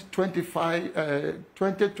want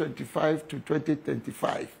 2025 to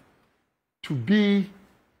 2025 to be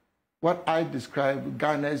what I describe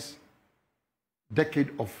Ghana's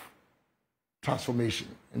decade of transformation,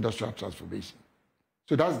 industrial transformation.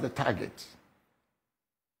 So that's the target.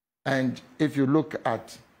 And if you look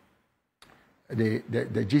at the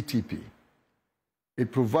GTP,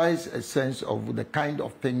 it provides a sense of the kind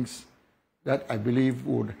of things that I believe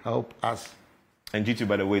would help us. And GTP,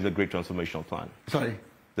 by the way, is a great transformational plan. Sorry?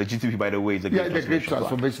 The GTP, by the way, is a great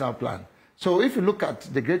transformational plan. So if you look at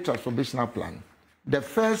the great transformational plan, the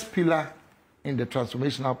first pillar in the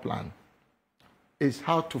transformational plan is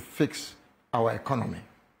how to fix our economy.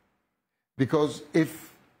 Because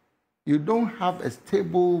if you don't have a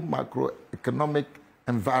stable macroeconomic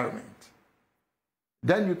environment,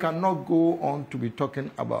 then you cannot go on to be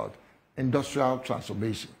talking about industrial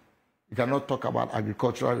transformation. You cannot talk about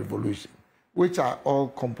agricultural revolution, which are all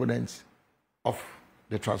components of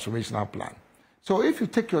the transformational plan. So if you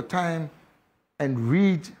take your time and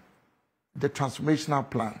read the transformational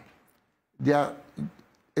plan,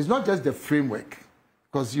 it's not just the framework,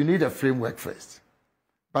 because you need a framework first,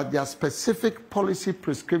 but there are specific policy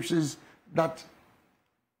prescriptions that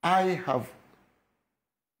I have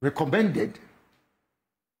recommended,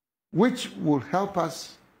 which will help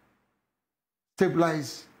us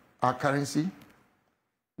stabilize our currency,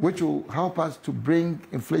 which will help us to bring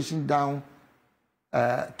inflation down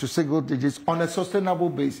to single digits on a sustainable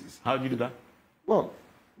basis. How do you do that? Well,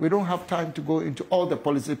 we don't have time to go into all the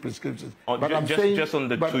policy prescriptions. But I'm saying, just on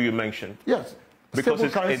the two you mentioned. Yes. Because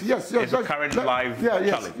stable currency, yes, it's a current live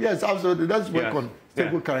challenge. Yes, absolutely. Let's work on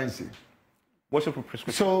stable currency. What's your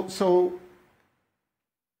prescription? So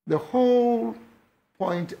the whole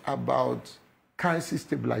point about currency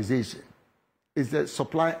stabilization is the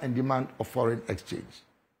supply and demand of foreign exchange.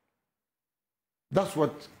 That's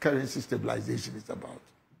what currency stabilization is about.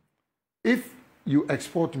 If you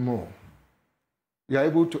export more, you are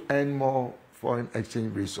able to earn more foreign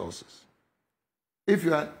exchange resources. If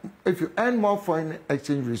you earn more foreign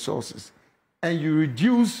exchange resources and you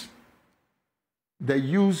reduce the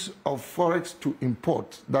use of forex to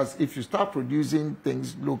import, that's if you start producing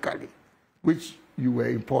things locally, which you were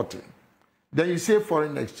importing, then you save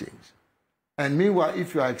foreign exchange. And meanwhile,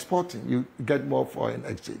 if you are exporting, you get more foreign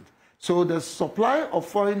exchange. So the supply of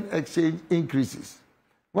foreign exchange increases.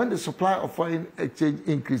 When the supply of foreign exchange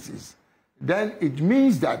increases, then it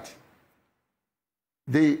means that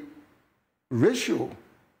the ratio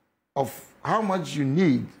of how much you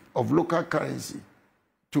need of local currency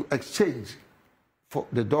to exchange for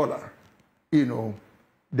the dollar,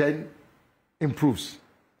 then improves.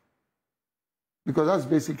 Because that's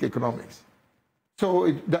basic economics.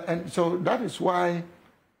 So that is why,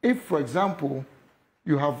 if, for example,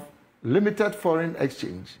 you have limited foreign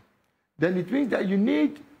exchange, then it means that you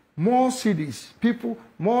need more cedis.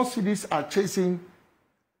 More cedis are chasing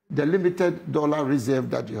the limited dollar reserve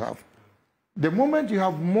that you have. The moment you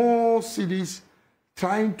have more cedis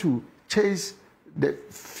trying to chase the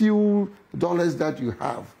few dollars that you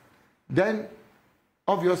have, then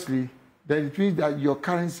obviously, then it means that your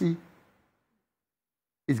currency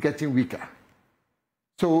is getting weaker.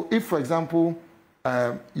 So if, for example,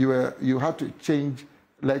 you had to change,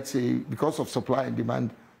 let's say, because of supply and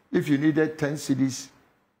demand, if you needed 10 cedis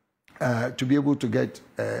to be able to get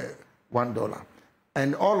 $1,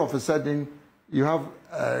 and all of a sudden you have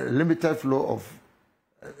a limited flow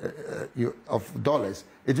of dollars,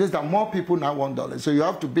 it means that more people now want dollars. So you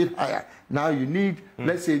have to bid higher. Now you need,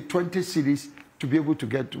 let's say, 20 cedis to be able to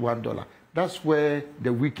get $1. That's where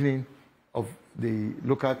the weakening of the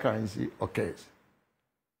local currency occurs.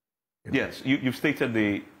 Yes, you've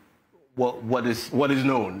stated what is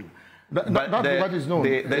known. Not what is known.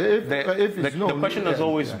 If it's known. The question has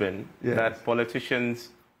always been that politicians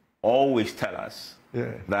always tell us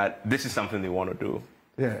that this is something they want to do.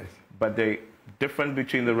 Yes. But the difference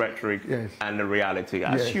between the rhetoric and the reality,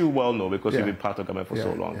 as you well know, because you've been part of government for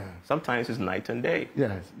so long, sometimes it's night and day.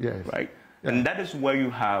 Yes. Right? And that is where you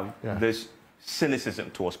have this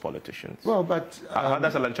cynicism towards politicians. Well, but how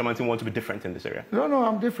does Alan Kyerematen want to be different in this area? No,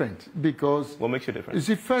 I'm different because. What makes you different? You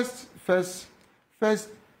see, first,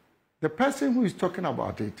 the person who is talking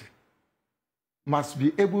about it must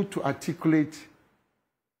be able to articulate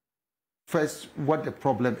first what the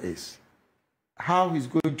problem is, how he's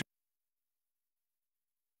going to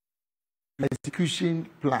execution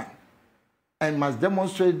plan, and must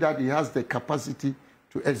demonstrate that he has the capacity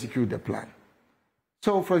to execute the plan.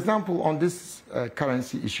 So, for example, on this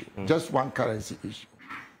currency issue, just one currency issue,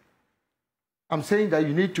 I'm saying that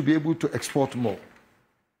you need to be able to export more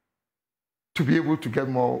to be able to get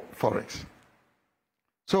more forex.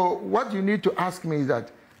 So what you need to ask me is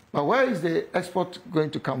that, but where is the export going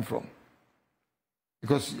to come from?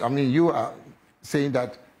 Because, I mean, you are saying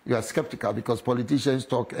that you are skeptical because politicians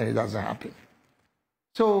talk and it doesn't happen.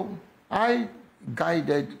 So I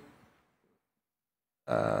guided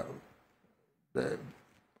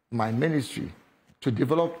my ministry to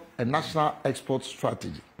develop a national export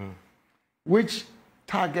strategy, which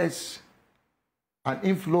targets an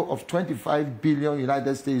inflow of 25 billion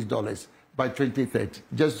United States dollars by 2030,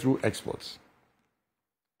 just through exports.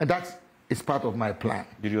 And that is part of my plan.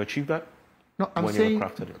 Did you achieve that? No, I'm saying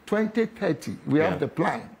 2030, we have the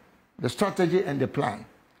plan, the strategy and the plan.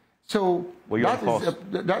 So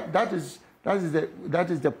that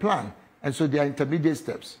is the plan. And so there are intermediate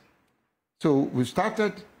steps. So we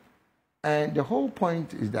started, and the whole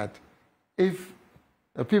point is that if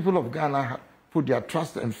the people of Ghana put their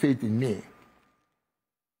trust and faith in me,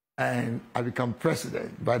 and I become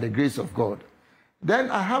president by the grace of God,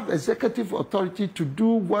 then I have executive authority to do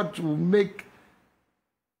what will make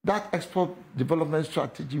that export development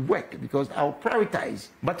strategy work, because I'll prioritize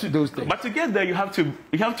those things. But to get there, you have to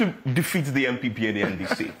defeat the MPP and the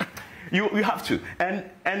NDC. you have to.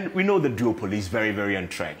 And we know the duopoly is very, very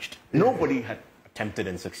entrenched. Nobody had attempted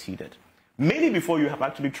and succeeded. Many before you have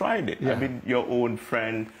actually tried it. I mean, your own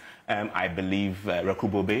friend, I believe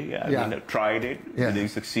Rakubobe tried it, didn't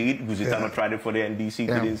succeed. Guzitano tried it for the NDC,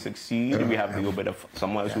 didn't succeed. We have the bit of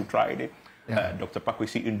someone else who tried it. Dr.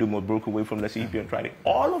 Pakwesi Ndumo broke away from the CEP and tried it.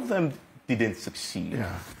 All of them didn't succeed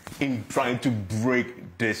in trying to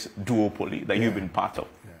break this duopoly that you've been part of.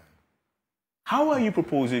 How are you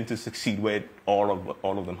proposing to succeed where all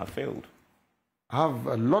of them have failed? I have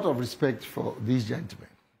a lot of respect for these gentlemen.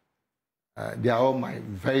 They are all my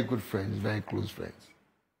very good friends, very close friends.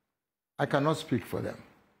 I cannot speak for them.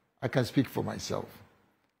 I can speak for myself.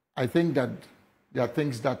 I think that there are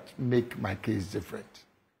things that make my case different.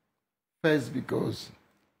 First, because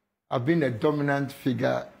I've been a dominant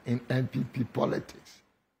figure in NPP politics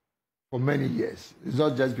for many years. It's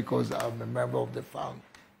not just because I'm a member of the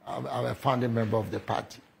I'm a founding member of the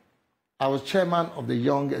party. I was chairman of the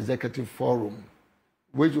Young Executive Forum,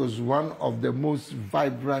 which was one of the most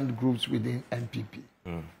vibrant groups within NPP.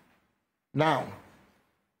 Now,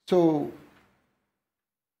 so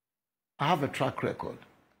I have a track record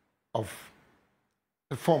of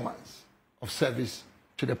performance, of service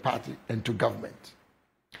to the party and to government.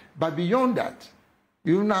 But beyond that,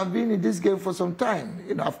 you know, I've been in this game for some time.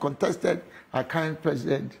 You know, I've contested our current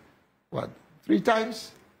president, 3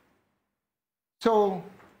 times? So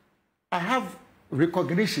I have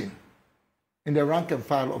recognition in the rank and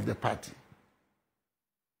file of the party.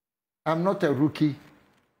 I'm not a rookie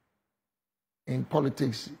in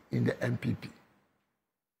politics in the NPP.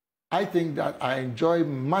 I think that I enjoy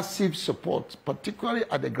massive support, particularly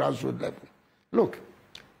at the grassroots level. Look,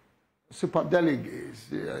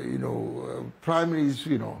 superdelegates, you know, primaries,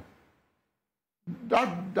 you know,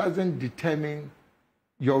 that doesn't determine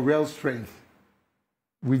your real strength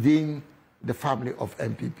within the family of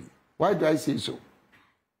NPP. Why do I say so?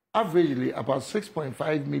 Averagely, about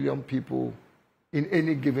 6.5 million people in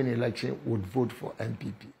any given election would vote for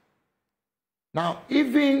NPP. Now,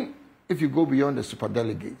 even if you go beyond the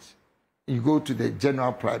superdelegates, you go to the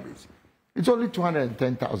general primaries, it's only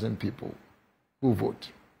 210,000 people who vote.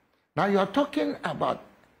 Now, you are talking about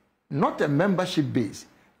not a membership base,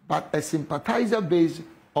 but a sympathizer base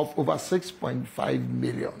of over 6.5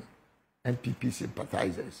 million NPP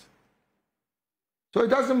sympathizers. So it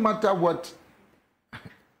doesn't matter what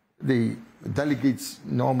the delegates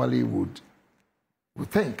normally would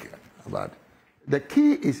think about it. The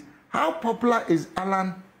key is how popular is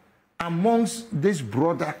Alan amongst this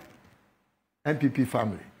broader NPP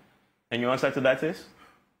family. And your answer to that is?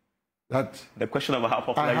 That the question of how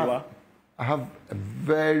popular you are? I have a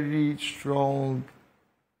very strong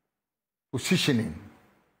positioning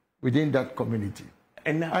within that community.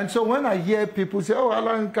 And so when I hear people say, oh,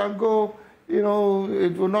 Alan can go, you know,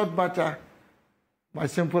 it will not matter, my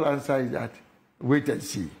simple answer is that wait and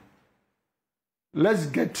see. Let's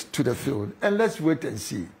get to the field and let's wait and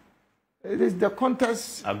see. It is the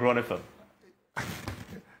contest. Agronomy.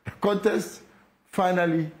 The contest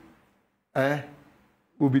finally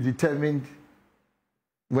will be determined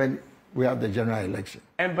when we have the general election.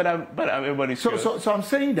 And but everybody's so I'm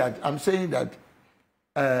saying that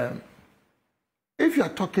if you are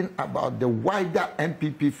talking about the wider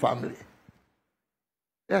NPP family,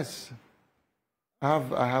 yes,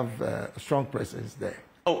 I have a strong presence there.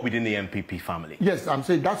 Oh, within the NPP family? Yes, I'm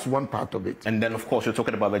saying that's one part of it. And then, of course, you're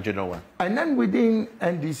talking about the general one. And then within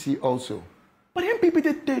NDC also. But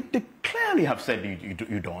NPP, they clearly have said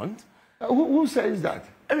you don't. Who says that?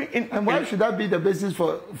 I mean, and why should that be the basis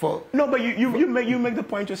for... No, but you make the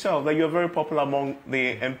point yourself that you're very popular among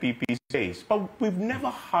the NPP base. But we've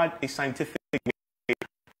never had a scientific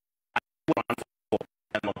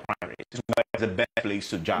primaries. It's the best place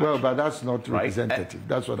to judge. Well, but that's not representative.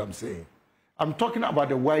 That's what I'm saying. I'm talking about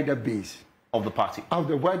the wider base. Of the party? Of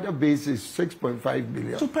the wider base is 6.5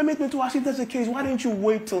 million. So permit me to ask, if that's the case, why didn't you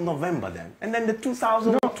wait till November then? And then the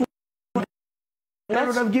 2002... No, that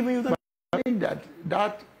would have given you the... I think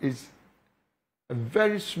that is a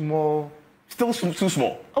very small... Still too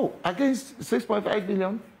small? Oh, against 6.5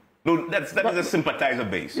 million? No, that is a sympathizer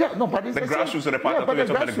base. Yeah, no, but it's the grassroots of the party. Yeah,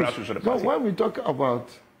 the grassroots of the party. No, when we talk about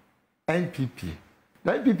NPP,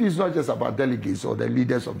 the NPP is not just about delegates or the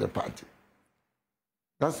leaders of the party.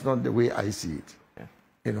 That's not the way I see it. Yeah.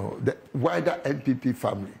 You know, the wider NPP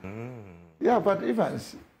family. Yeah, but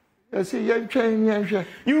Evans, you see,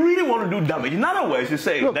 you really want to do damage. In other words, you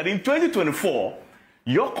say that in 2024,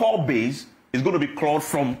 your core base is going to be clawed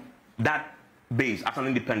from that base as an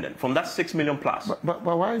independent, from that 6 million plus. But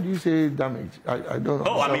why do you say damage? I don't know.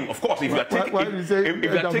 Oh, I mean, of course, if you're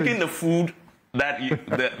taking the food that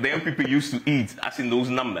the MPP used to eat, as in those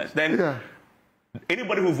numbers, then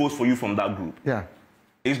anybody who votes for you from that group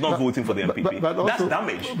is not voting for the MPP. But also, that's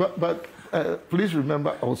damage. But please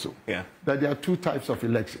remember also that there are 2 types of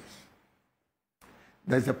elections.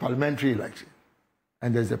 There's a parliamentary election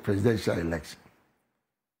and there's a presidential election.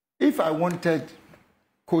 If I wanted,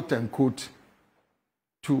 quote unquote,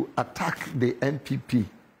 to attack the NPP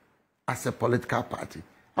as a political party,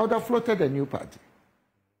 I would have floated a new party.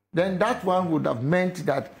 Then that one would have meant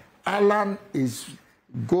that Alan is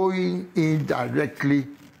going in directly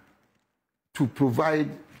to provide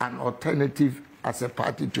an alternative as a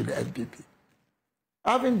party to the NPP.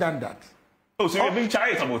 I haven't done that. Oh, so you're being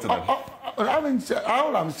charitable to them?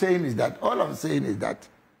 All I'm saying is that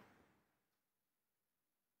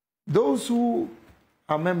those who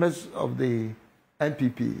are members of the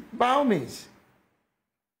NPP, by all means,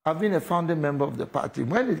 I've been a founding member of the party.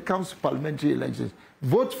 When it comes to parliamentary elections,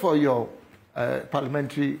 vote for your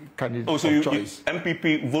parliamentary candidate of choice.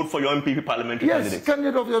 MPP, vote for your MPP parliamentary candidate? Yes,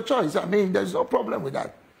 candidate of your choice. I mean, there's no problem with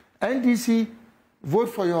that. NDC, vote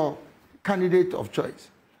for your candidate of choice.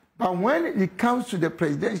 But when it comes to the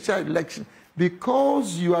presidential election,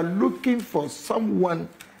 because you are looking for someone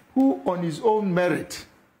who on his own merit,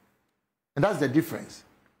 and that's the difference,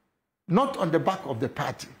 not on the back of the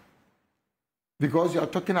party, because you are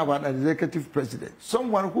talking about an executive president,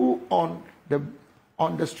 someone who on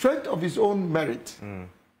the strength of his own merit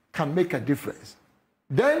can make a difference,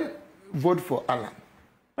 then vote for Alan.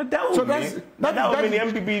 But that would mean the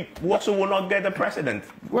MPP also will not get the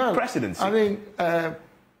presidency. I mean,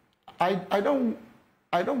 I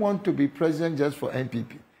don't want to be president just for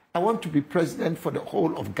NPP. I want to be president for the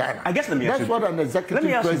whole of Ghana. I guess that's what an executive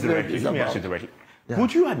president is about. Let me ask you directly. Yeah.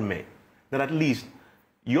 Would you admit that at least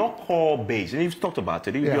your core base, and you've talked about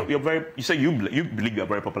it, you say you believe you're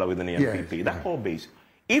very popular within the NPP, yes, that core base,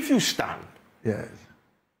 if you stand, yes,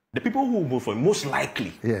 the people who will vote for you, most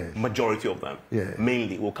likely, yes, majority of them, yes,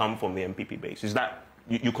 mainly will come from the MPP base. Is that,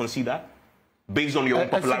 you concede that? Based on your own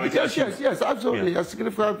popularity? Yes, absolutely. A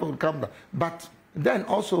significant will come down. But then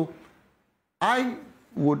also, I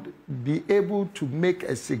would be able to make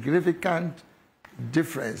a significant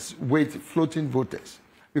difference with floating voters.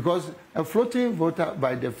 Because a floating voter,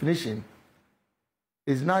 by definition,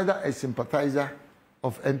 is neither a sympathizer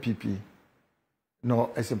of MPP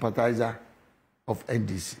nor a sympathizer of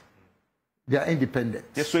NDC. They are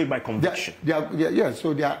independent. They're swayed by conviction.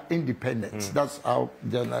 So they are independent. That's how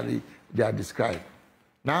generally they are described.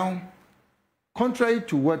 Now, contrary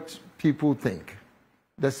to what people think,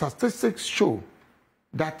 the statistics show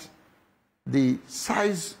that the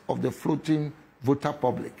size of the floating voter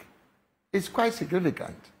public is quite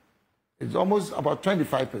significant. It's almost about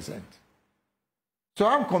 25%. So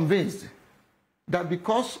I'm convinced that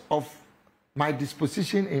because of my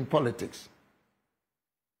disposition in politics,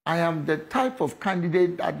 I am the type of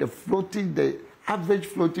candidate that the average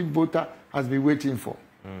floating voter has been waiting for.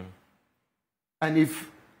 And if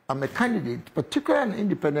I'm a candidate, particularly an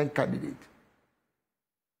independent candidate,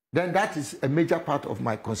 then that is a major part of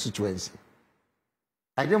my constituency.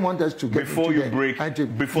 I didn't want us to get before you break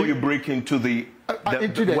into the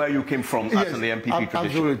where you came from, yes, as in the MPP tradition.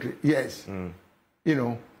 Absolutely, yes. You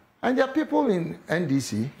know, and there are people in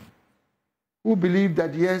NDC who believe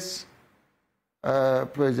that yes,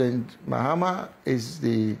 President Mahama is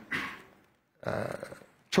the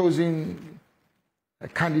chosen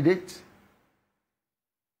candidate,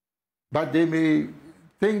 but they may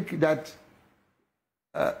think that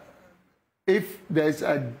if there's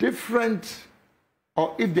a different,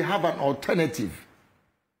 or if they have an alternative,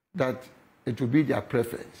 that it will be their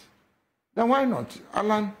preference. Then why not?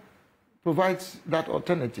 Alan provides that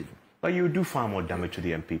alternative. But you do far more damage to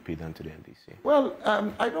the MPP than to the NDC. Well,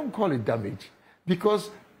 I don't call it damage, because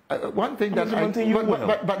one thing that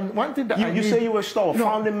you say you were still a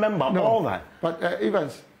founding member, all that. But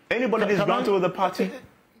Evans, anybody disgruntled with the party.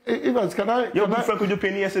 Evans, your good friend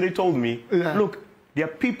Kujupen yesterday told me, look, there are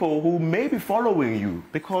people who may be following you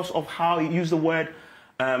because of how you use the word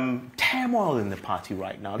turmoil in the party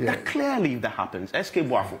right now. Yeah. That clearly that happens. SK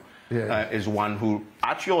Boafo is one who,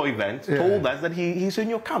 at your event, told us that he's in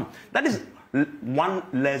your camp. That is one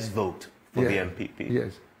less vote for the MPP.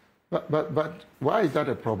 Yes. But why is that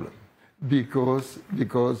a problem? Because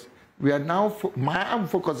we are now, I'm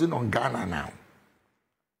focusing on Ghana now.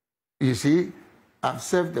 You see, I've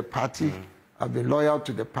served the party, I've been loyal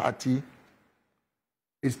to the party.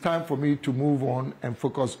 It's time for me to move on and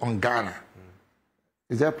focus on Ghana.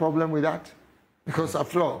 Is there a problem with that? Because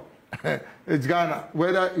after all, it's Ghana.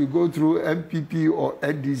 Whether you go through MPP or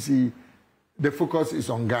NDC, the focus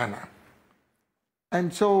is on Ghana.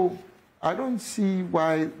 And so I don't see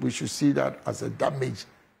why we should see that as a damage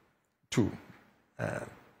to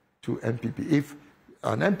MPP. If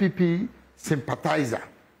an MPP sympathizer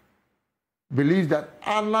believes that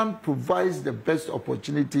Alan provides the best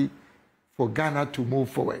opportunity for Ghana to move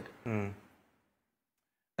forward, and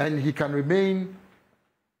he can remain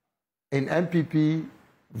in MPP,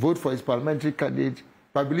 vote for his parliamentary candidate,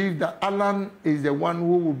 but believe that Alan is the one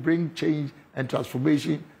who will bring change and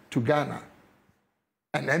transformation to Ghana,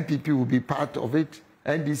 and MPP will be part of it,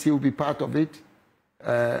 NDC will be part of it,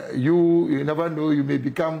 You never know, you may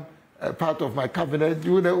become part of my cabinet.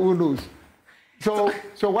 Who knows?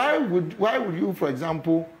 So why would you, for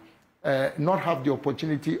example, not have the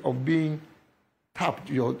opportunity of being tapped,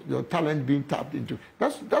 your talent being tapped into?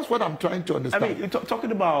 That's what I'm trying to understand. I mean,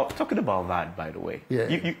 talking about that, by the way. Yeah.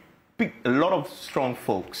 You picked a lot of strong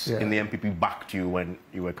folks in the MPP backed you when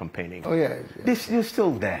you were campaigning. Oh yeah. They're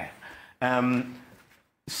still there.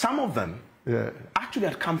 Some of them actually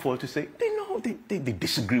had come forward to say they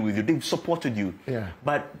disagree with you, they've supported you,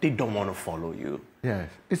 but they don't want to follow you. Yes,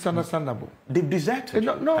 it's understandable. They've deserted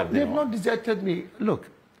you. No, they've not deserted me. Look,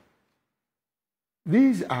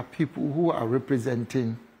 these are people who are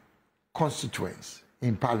representing constituents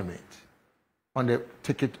in Parliament on the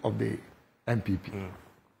ticket of the MPP.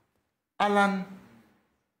 Alan,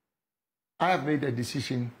 I have made a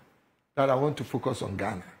decision that I want to focus on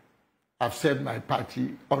Ghana. I've served my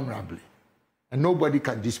party honorably, and nobody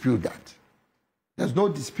can dispute that. There's no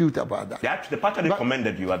dispute about that. The party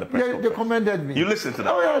recommended you at the press conference. They commended me. You listened to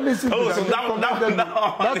that? Oh, yeah, I listened to that. So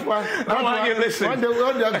that's why you listened.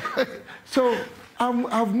 So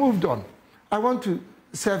I've moved on. I want to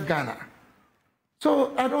serve Ghana.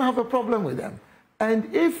 So I don't have a problem with them.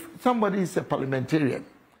 And if somebody is a parliamentarian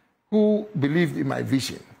who believed in my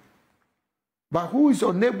vision, but who is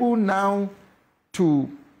unable now to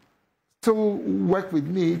still work with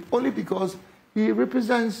me only because he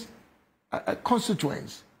represents a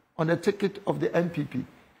constituent on the ticket of the MPP,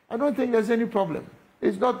 I don't think there's any problem.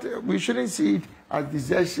 It's not, we shouldn't see it as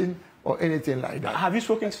desertion or anything like that. Have you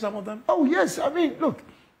spoken to some of them? Oh, yes. I mean, look,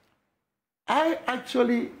 I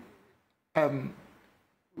actually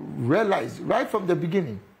realized right from the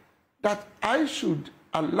beginning that I should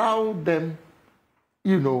allow them,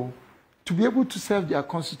 to be able to serve their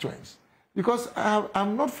constituents. Because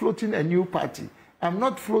I'm not floating a new party. I'm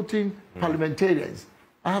not floating parliamentarians.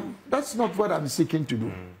 That's not what I'm seeking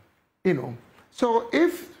to do. So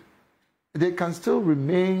if they can still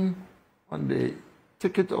remain on the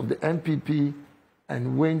ticket of the MPP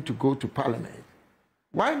and win to go to Parliament,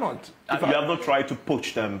 why not? You have not tried to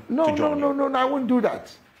poach them to join you? No, I won't do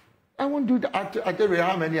that. I won't do that. I tell you,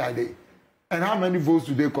 how many are they? And how many votes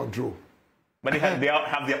do they control? But they have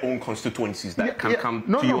their own constituencies that can come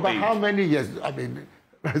to your aid. But how many years? I mean,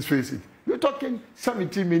 let's face it. You're talking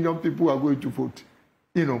 17 million people who are going to vote.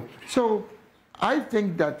 So I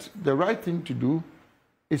think that the right thing to do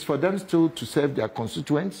is for them still to serve their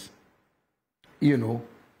constituents,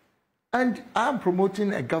 And I'm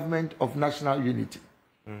promoting a government of national unity,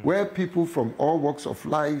 where people from all walks of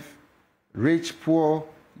life, rich, poor,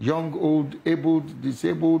 young, old, abled,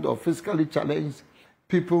 disabled, or physically challenged,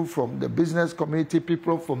 people from the business community,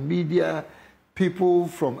 people from media, people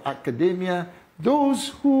from academia, those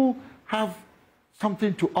who have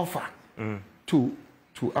something to offer to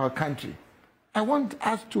our country. I want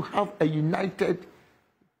us to have a united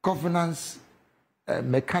governance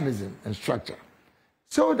mechanism and structure,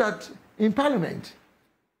 so that in Parliament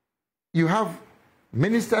you have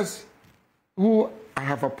ministers who I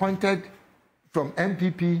have appointed from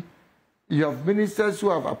MPP, you have ministers who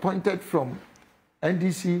have appointed from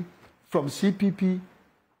NDC, from CPP,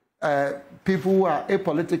 people who are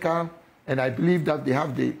apolitical, and I believe that they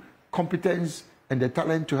have the competence and the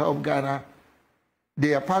talent to help Ghana.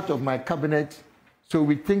 They are part of my cabinet, so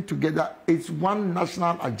we think together. It's one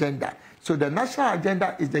national agenda. So the national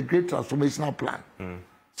agenda is the Great Transformational Plan.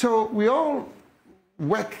 So we all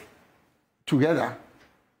work together,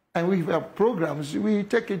 and we have programs. We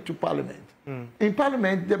take it to Parliament. In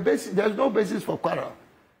Parliament, there's no basis for quarrel,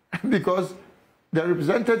 because the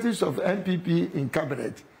representatives of NPP in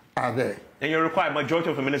cabinet are there. And you're required, majority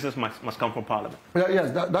of the ministers must come from Parliament.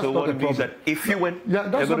 Yes, that's so not the problem. That if you went,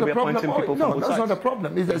 that's not the problem. No, that's not the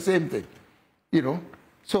problem. It's the same thing.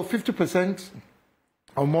 So 50%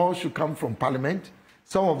 or more should come from Parliament.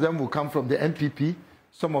 Some of them will come from the NPP.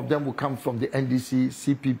 Some of them will come from the NDC,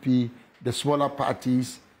 CPP, the smaller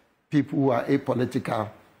parties, people who are apolitical,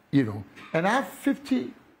 And I have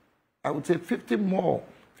 50%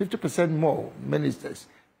 more ministers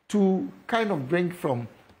to kind of bring from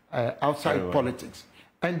outside politics.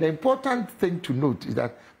 And the important thing to note is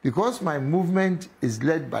that because my movement is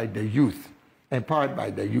led by the youth, empowered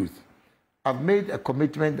by the youth, I've made a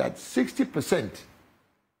commitment that 60%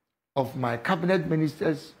 of my cabinet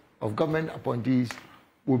ministers, of government appointees,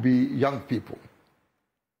 will be young people.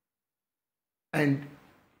 And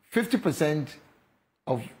 50%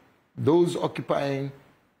 of those occupying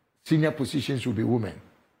senior positions will be women.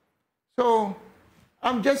 So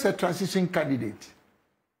I'm just a transition candidate.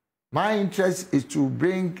 My interest is to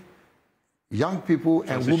bring young people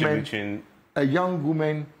and women, a young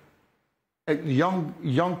woman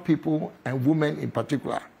young people and women in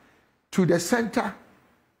particular to the center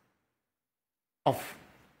of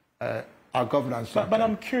our governance. But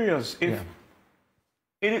I'm curious if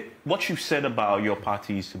what you said about your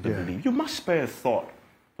party's ability, you must spare a thought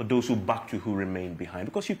for those who backed you who remain behind,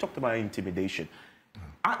 because you talked about intimidation.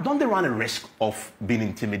 Don't they run a risk of being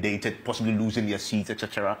intimidated, possibly losing their seats,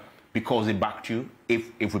 etc., because they backed you?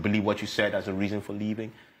 If we believe what you said as a reason for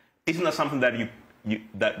leaving, isn't that something that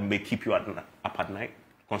that may keep you up at night,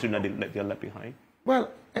 considering that they're left behind?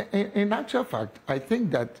 Well, in actual fact, I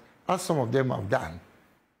think that as some of them have done,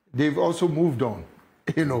 they've also moved on.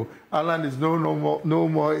 You know, Alan is no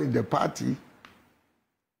more in the party,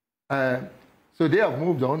 so they have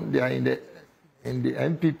moved on. They are in the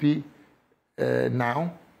MPP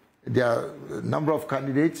now. There are a number of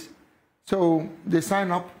candidates, so they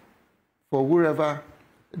sign up for whoever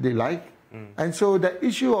they like, and so the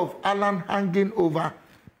issue of Alan hanging over,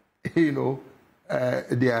 you know,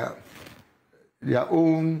 their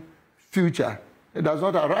own future, it does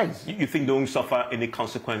not arise. You think they won't suffer any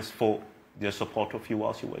consequence for their support of you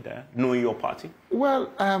whilst you were there, knowing your party? Well,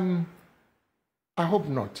 I hope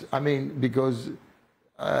not. I mean, because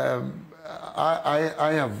I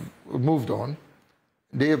have moved on.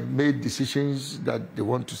 They have made decisions that they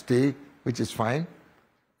want to stay, which is fine,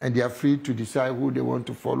 and they are free to decide who they want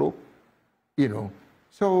to follow, you know.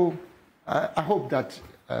 So I hope that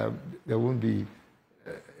there won't be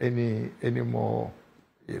any more,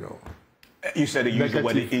 you know. You said you used the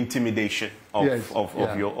word intimidation of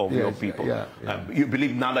your people. You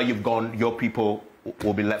believe now that you've gone, your people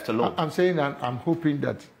will be left alone? I'm saying I'm hoping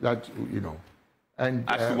that you know. And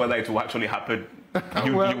as to whether it will actually happen,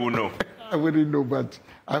 you will know. I wouldn't know, but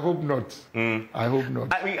I hope not. I hope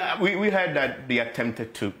not. I mean, we heard that they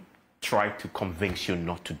attempted to try to convince you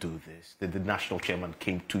not to do this. That the national chairman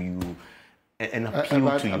came to you and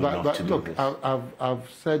appealed to you not to do this. I've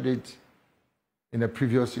said it in a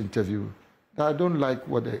previous interview that I don't like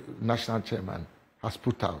what the national chairman has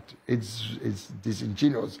put out. It's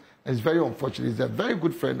disingenuous. And it's very unfortunate. He's a very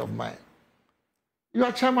good friend of mine. You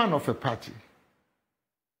are chairman of a party.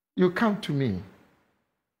 You come to me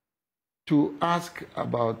to ask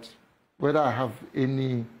about whether I have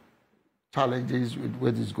any challenges with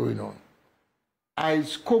what is going on. I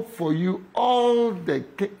scope for you all the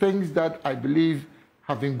things that I believe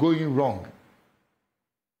have been going wrong.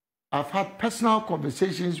 I've had personal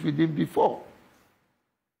conversations with him before.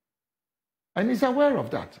 And he's aware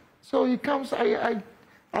of that. So he comes, I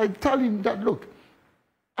tell him that, look,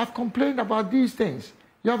 I've complained about these things.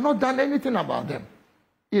 You have not done anything about them.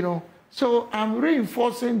 You know, so I'm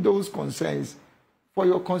reinforcing those concerns for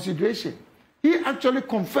your consideration. He actually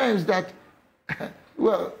confirms that,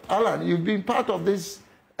 well, Alan, you've been part of this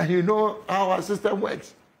and you know how our system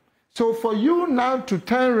works. So for you now to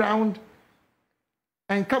turn around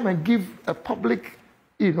and come and give a public,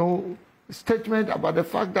 you know, statement about the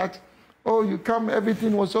fact that, oh, you come,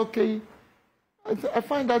 everything was okay, I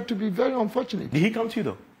find that to be very unfortunate. Did he come to you,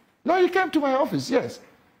 though? No, he came to my office, yes.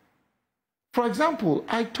 For example,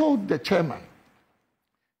 I told the chairman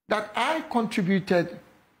that I contributed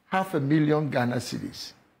 500,000 Ghana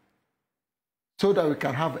cedis so that we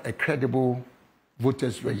can have a credible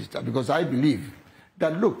voters register, because I believe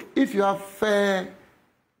that, look, if you have fair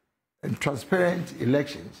and transparent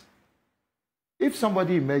elections, if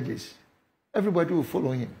somebody emerges, everybody will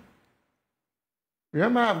follow him.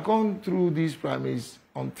 Remember, I've gone through these primaries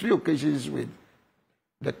on 3 occasions with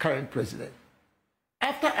the current president.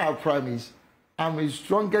 After our primaries, I'm his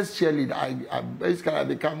strongest cheerleader. I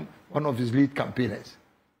become one of his lead campaigners.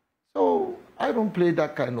 So I don't play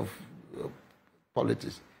that kind of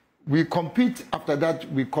politics. We compete, after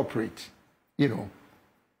that we cooperate, you know.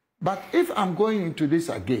 But if I'm going into this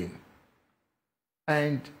again,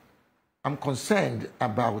 and I'm concerned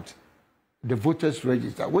about the voters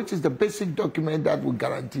register, which is the basic document that will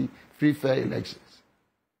guarantee free, fair elections,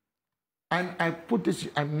 and I put this,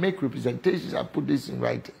 I make representations, I put this in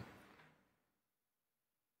writing.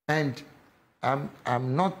 And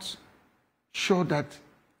I'm not sure that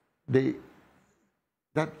the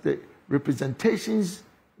representations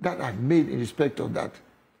that I've made in respect of that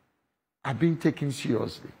are being taken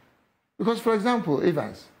seriously. Because, for example,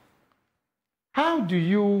 Evans, how do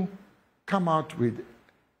you come out with,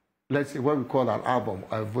 let's say, what we call an album,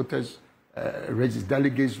 a voters register,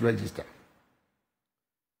 delegates register,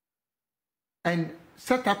 and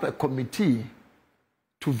set up a committee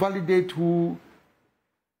to validate who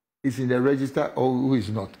is in the register or who is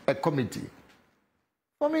not, a committee?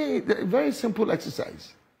 For me, the very simple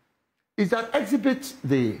exercise is that exhibit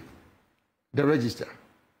the register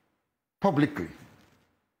publicly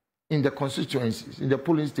in the constituencies, in the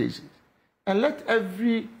polling stations. and let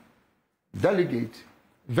every delegate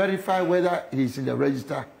verify whether he's in the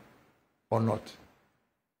register or not.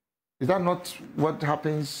 Is that not what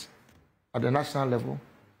happens at the national level?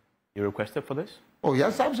 You requested for this? Oh,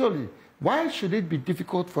 yes, absolutely. Why should it be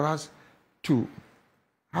difficult for us to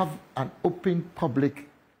have an open public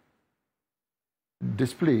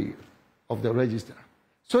display of the register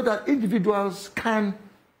so that individuals can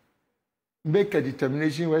make a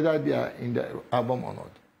determination whether they are in the album or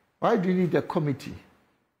not? Why do you need a committee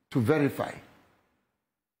to verify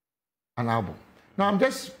an album? Now, I'm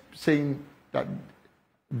just saying that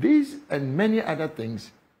these and many other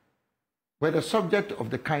things were the subject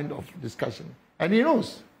of the kind of discussion. And he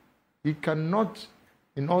knows he cannot,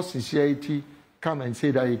 in all sincerity, come and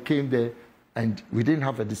say that he came there and we didn't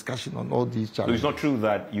have a discussion on all these challenges. So it's not true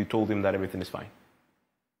that you told him that everything is fine?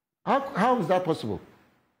 How is that possible?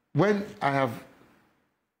 When I have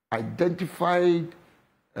identified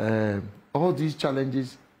all these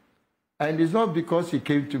challenges, and it's not because he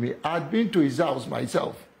came to me. I'd been to his house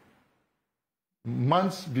myself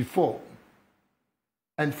months before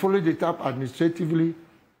and followed it up administratively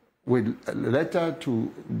with a letter to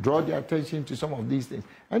draw the attention to some of these things.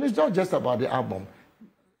 And it's not just about the album.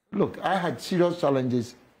 Look, I had serious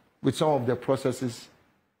challenges with some of the processes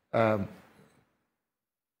for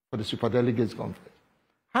the Superdelegates Conference.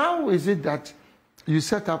 How is it that you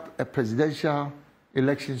set up a presidential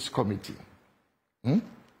elections committee,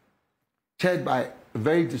 chaired by a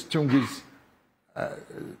very distinguished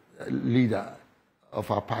leader of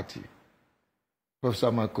our party,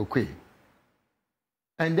 Professor Makokwe,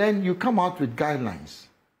 and then you come out with guidelines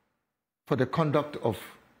for the conduct of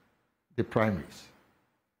the primaries.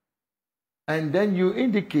 And then you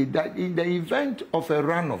indicate that in the event of a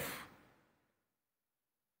runoff,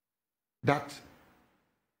 that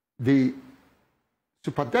the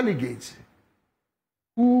superdelegates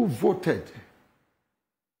who voted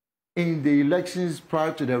in the elections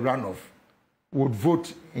prior to the runoff would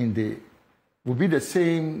be the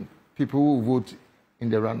same people who vote in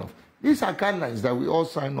the runoff. These are guidelines that we all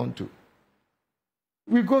sign on to.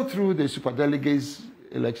 We go through the superdelegates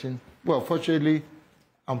election. Well, fortunately,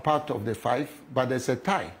 I'm part of the 5, but there's a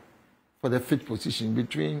tie for the 5th position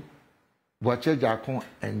between Boache Jakon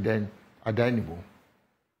and then Adainibo.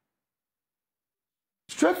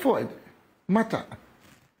 Straightforward matter.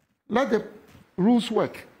 Let the rules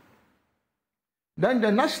work. Then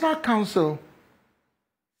the National Council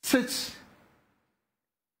sits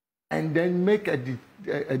and then make a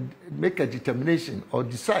determination or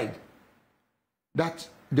decide that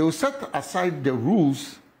they will set aside the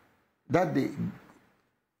rules that the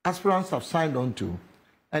aspirants have signed on to,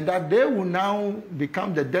 and that they will now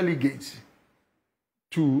become the delegates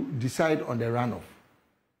to decide on the runoff.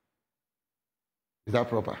 Is that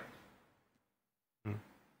proper?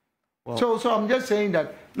 Well, so I'm just saying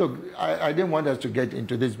that, look, I didn't want us to get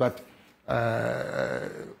into this, but,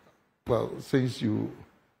 well, since you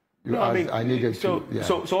asked, I needed to. Yeah.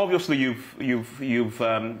 So obviously you've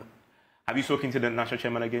have you spoken to the national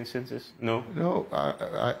chairman again since this? No? No,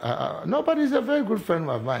 no, but he's a very good friend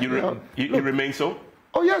of mine. You remain so?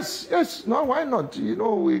 Oh, yes. No, why not? You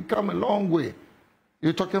know, we come a long way.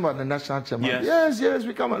 You're talking about the national chairman. Yes,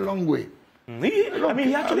 we come a long way. He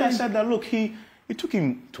actually said that, look, it took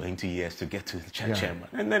him 20 years to get to the chairman.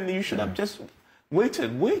 And then you should have just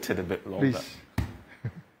waited a bit longer. Please.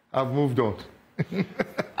 I've moved on.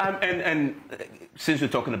 And since we're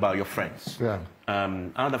talking about your friends,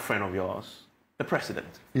 another friend of yours, the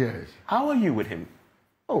president. Yes. How are you with him?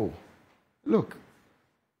 Oh, look,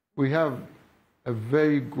 we have a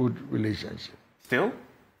very good relationship. Still?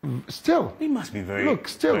 Still. He must be very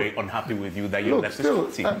unhappy with you that you left the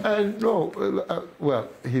school team. No, well,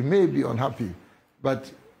 he may be unhappy,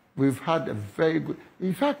 but we've had a very good...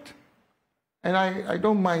 In fact, and I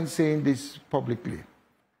don't mind saying this publicly,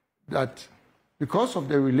 that because of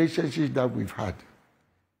the relationship that we've had,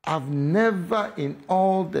 I've never, in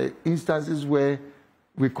all the instances where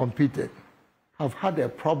we competed, have had a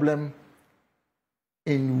problem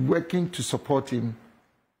in working to support him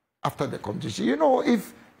after the competition. You know,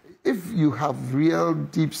 if you have real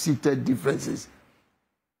deep-seated differences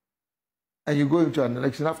and you go into an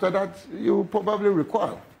election, after that, you probably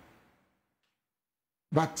recoil.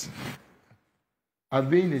 But I've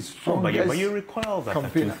been his strongest but you recoiled after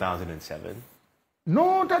 2007.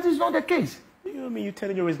 No, that is not the case. You're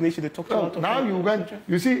telling your resignation to talk about... Now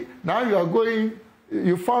you see, now you are going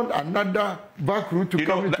you found another back route to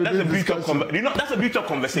come into this discussion. That's a beauty of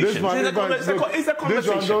conversation. It's a conversation.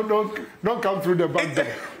 This one don't come through the back door.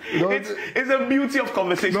 It's a beauty of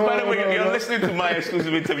conversation. By the way, you're listening to my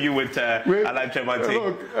exclusive interview with Alan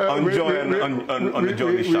Kyerematen on Joy on the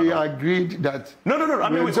JoyNews channel. We agreed that. No. I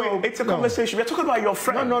mean, it's a conversation. We're talking about your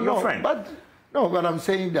friend. No. But I'm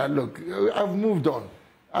saying that. Look, I've moved on.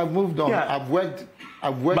 Yeah. I've worked.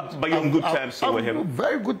 But you're on good terms with him.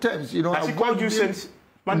 Very good terms. You know. Has he called you since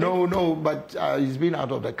Monday? No. But he's been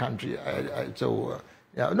out of the country.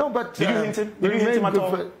 Yeah. No, but did you hint him? Did you hint him at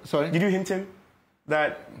all? Sorry. Did you hint him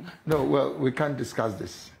that? No. Well, we can't discuss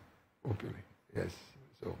this openly. Yes.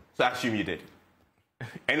 So I assume you did,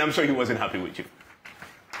 and I'm sure he wasn't happy with you.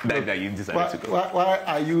 That you decided to go. Why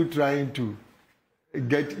are you trying to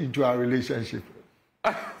get into our relationship?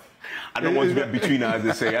 I don't want to get between us, as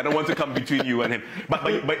they say. I don't want to come between you and him.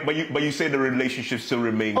 But you say the relationship still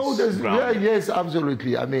remains. Yes,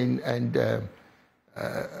 absolutely. I mean,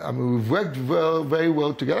 we've worked very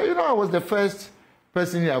well together. You know, I was the first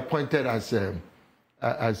person he appointed as You're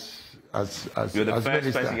the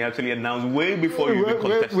first person he actually announced way before you even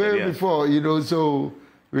contested. Way before, you know. So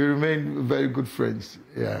we remain very good friends.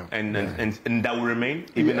 Yeah. And that will remain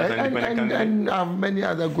even as an independent candidate. And I have many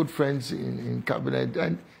other good friends in cabinet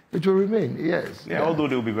and. It will remain, yes. Yeah, although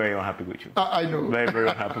they'll be very unhappy with you. I know. Very, very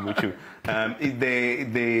unhappy with you.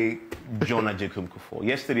 The John Ajekum Kufuor.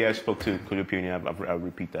 Yesterday I spoke to Kyerematen, I'll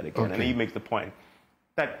repeat that again. Okay. And he makes the point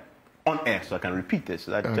that on air, so I can repeat this,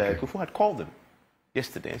 that Kufuor had called him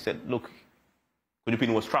yesterday and said, look,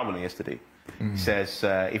 Kyerematen was traveling yesterday. He says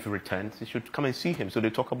if he returns, he should come and see him. So they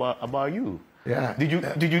talk about you. Yeah.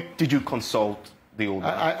 Did you consult the old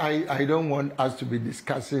man? I don't want us to be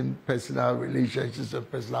discussing personal relationships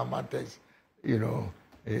and personal matters, you know.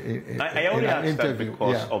 I only asked that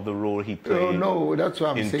because of the role he played. No, that's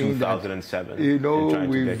what I'm saying. In 2007, you know,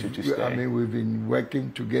 we've been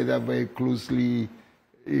working together very closely,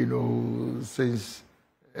 you know, since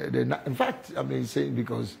in fact, I mean, saying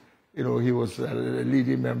because you know he was a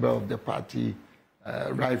leading member of the party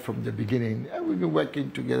right from the beginning, and we've been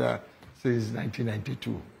working together since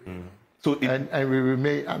 1992. So and we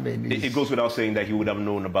remain. I mean, it goes without saying that he would have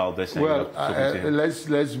known about this. Well,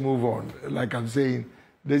 let's move on. Like I'm saying,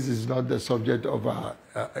 this is not the subject of our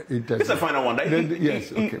interview. It's a final one.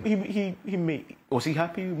 Yes. Okay. Was he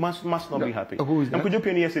happy? Must not be happy. Who is that? And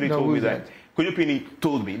Kyerematen yesterday told me that. Kyerematen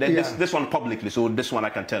told me that this one publicly. So this one I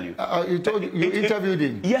can tell you. You interviewed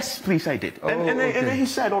him. Yes, please, I did. And then he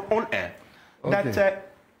said on air that.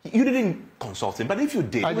 You didn't consult him, but if you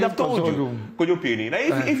did, he would have told you.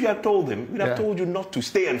 If you had told him, he would have told you not to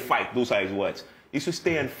stay and fight. Those are his words. He should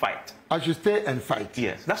stay and fight. I should stay and fight.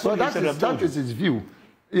 Yes, that's what he said. That is his view.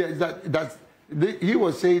 Yeah, he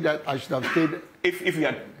was saying that I should have stayed. If you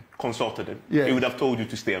had consulted him, he would have told you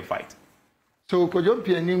to stay and fight. So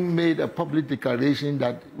Kyerematen made a public declaration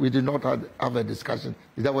that we did not have a discussion.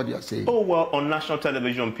 Is that what you are saying? Oh, well, on national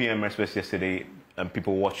television, PM Express yesterday,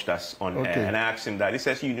 people watched us on air, and I asked him that. He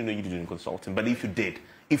says, you didn't consult him, but if you did,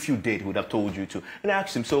 he would have told you to. And I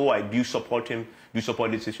asked him, so why? Do you support him? Do you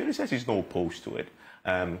support this issue? He says he's not opposed to it,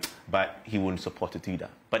 but he wouldn't support it either.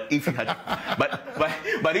 But if he had,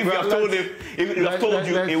 but if you have told him, he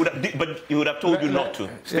would have told you not to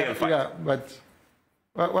stay and fight. Yeah, but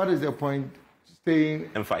what is the point? Staying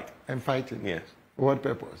and fight and fighting. Yes. For what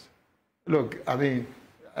purpose? Look, I mean.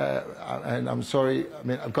 And I'm sorry, I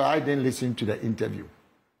mean, because I didn't listen to the interview.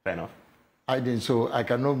 Fair enough. I didn't, so I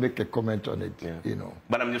cannot make a comment on it, you know.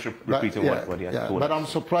 But I'm just repeating what he has told us. But I'm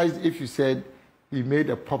surprised if you said he made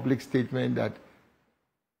a public statement that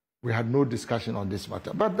we had no discussion on this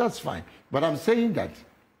matter. But that's fine. But I'm saying that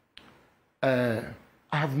I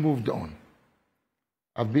have moved on.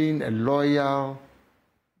 I've been a loyal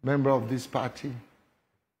member of this party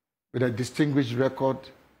with a distinguished record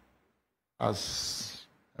as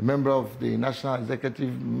a member of the National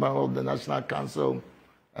Executive, member of the National Council,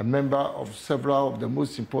 a member of several of the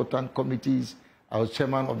most important committees. I was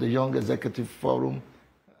chairman of the Young Executive Forum,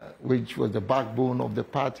 which was the backbone of the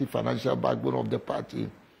party, financial backbone of the party.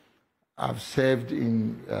 I've served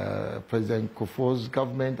in President Kufuor's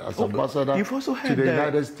government as ambassador to the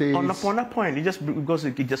United States. On that point, because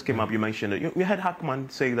it just came up, you mentioned it. You had Hackman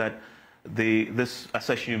say that this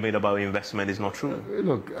assertion you made about investment is not true.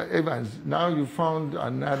 Look, Evans, now you found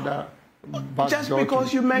another just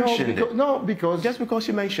because you mentioned it. No, because... Just because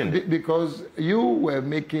you mentioned it. Because you were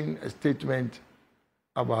making a statement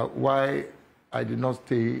about why I did not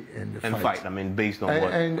stay in the fight. I mean, based on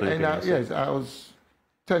what... Yes, I was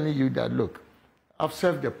telling you that, look, I've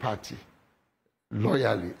served the party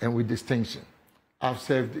loyally and with distinction. I've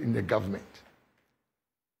served in the government.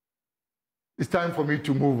 it's time for me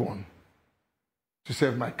to move on to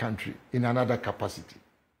serve my country in another capacity.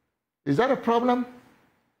 Is that a problem?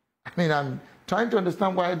 I mean, I'm trying to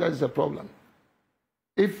understand why that is a problem.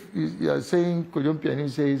 If you are saying, Koyompiani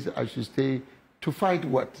says I should stay, to fight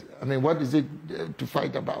what? I mean, what is it to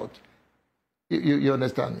fight about? You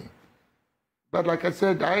understand me? But like I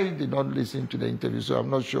said, I did not listen to the interview, so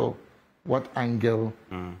I'm not sure what angle,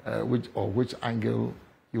 which angle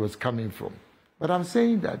he was coming from. But I'm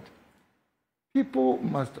saying that people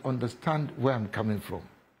must understand where I'm coming from.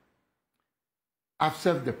 I've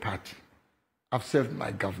served the party. I've served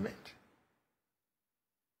my government.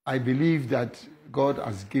 I believe that God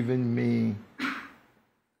has given me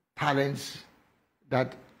talents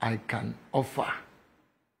that I can offer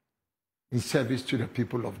in service to the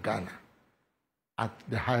people of Ghana at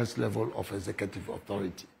the highest level of executive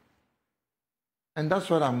authority. And that's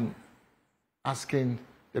what I'm asking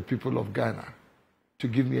the people of Ghana to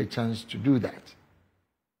give me a chance to do that.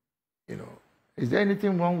 You know, is there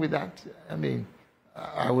anything wrong with that? I mean,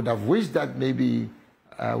 I would have wished that maybe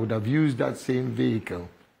I would have used that same vehicle,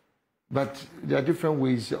 but there are different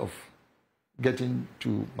ways of getting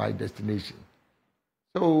to my destination.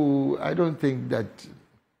 So I don't think that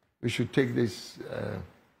we should take this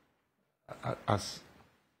as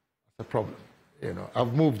a problem. You know,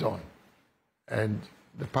 I've moved on, and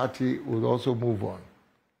the party will also move on.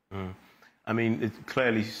 I mean, it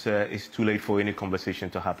clearly it's too late for any conversation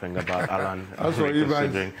to happen about Alan. That's what you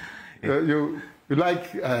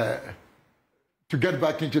like to get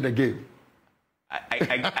back into the game.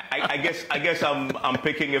 I guess I'm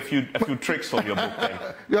picking a few tricks from your book then.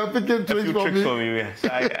 You are picking tricks from me? Yes.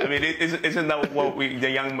 I mean, isn't that what the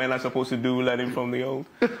young men are supposed to do, learning from the old?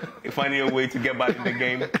 Finding a way to get back in the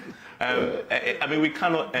game. I mean, we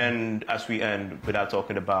cannot end as we end without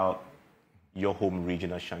talking about your home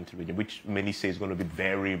region, Ashanti region, which many say is going to be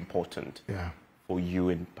very important for you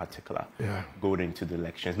in particular, going into the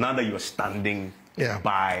elections. Now that you're standing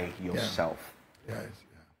by yourself.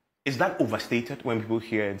 Is that overstated when people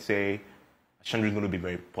hear and say, Ashanti is going to be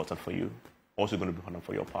very important for you, also going to be important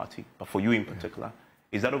for your party, but for you in particular?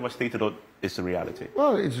 Is that overstated or is it reality?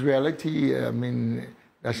 Well, it's reality. I mean,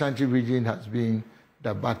 the Ashanti region has been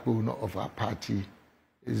the backbone of our party,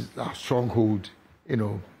 is our stronghold, you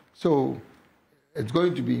know. So it's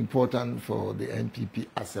going to be important for the NPP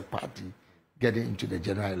as a party getting into the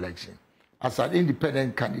general election. As an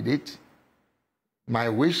independent candidate, my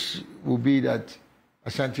wish would be that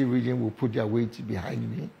Ashanti region will put their weight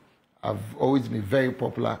behind me. I've always been very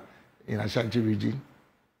popular in Ashanti region,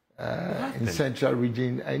 in Central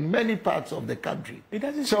region, and many parts of the country. It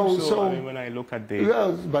doesn't seem so. I mean, when I look at the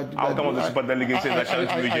outcome of the super delegates in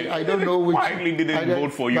Ashanti region, I don't know which. Quietly didn't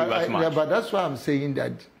vote for you as much. Yeah, but that's why I'm saying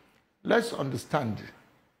that let's understand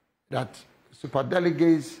that super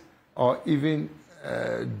delegates or even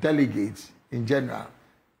delegates in general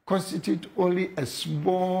constitute only a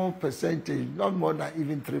small percentage, not more than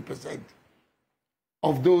even 3%,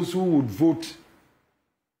 of those who would vote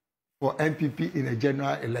for NPP in a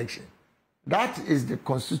general election. That is the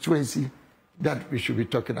constituency that we should be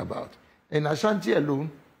talking about. In Ashanti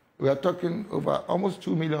alone, we are talking over almost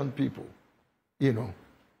 2 million people, you know.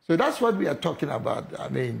 So that's what we are talking about. I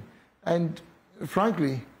mean, and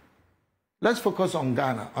frankly, let's focus on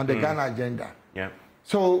Ghana, on the Ghana agenda. Yeah.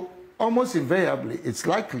 So almost invariably, it's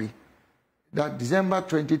likely that December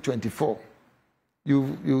 2024,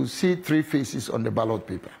 you'll see 3 faces on the ballot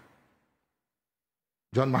paper.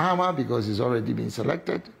 John Mahama, because he's already been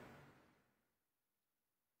selected.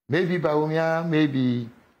 Maybe Baumia, maybe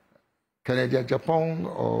Canada, Japan,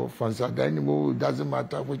 or Francois Dynamo, doesn't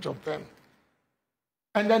matter which of them.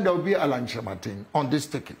 And then there will be Alan Kyerematen on this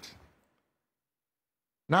ticket.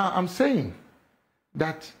 Now, I'm saying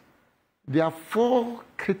that there are 4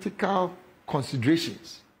 critical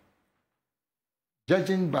considerations,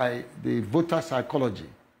 judging by the voter psychology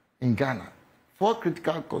in Ghana. 4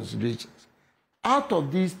 critical considerations. Out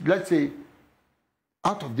of these, let's say,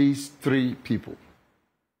 out of these 3 people,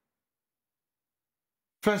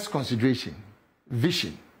 first consideration,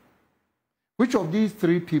 vision. Which of these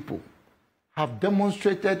 3 people have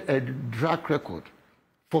demonstrated a track record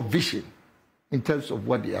for vision in terms of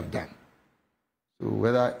what they have done? So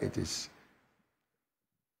whether it is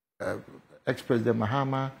ex-President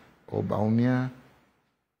Mahama or Baumia.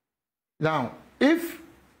 Now, if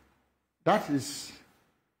that is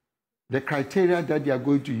the criteria that they are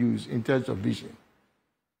going to use in terms of vision,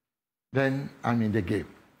 then I'm in the game.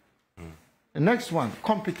 The next one,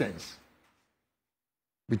 competence.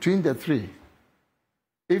 Between the 3,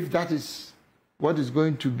 if that is what is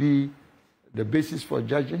going to be the basis for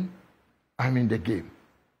judging, I'm in the game.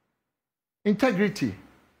 Integrity.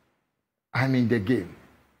 I'm in the game.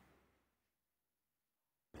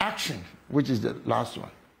 Action, which is the last one,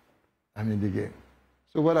 I'm in the game.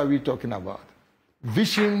 So what are we talking about?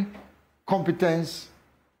 Vision, competence,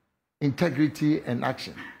 integrity, and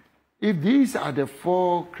action. If these are the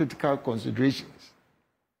 4 critical considerations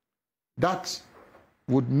that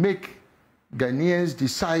would make Ghanaians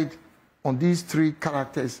decide on these 3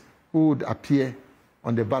 characters who would appear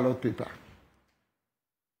on the ballot paper,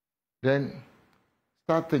 then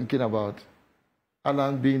start thinking about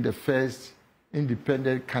Alan being the first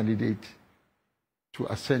independent candidate to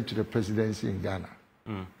ascend to the presidency in Ghana.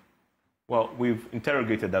 Well, we've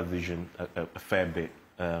interrogated that vision a fair bit.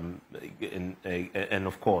 And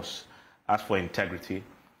of course, as for integrity,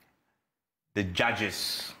 the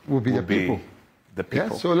judges will be the people.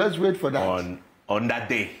 Yes, so let's wait for that. On that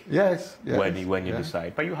day. Yes. When you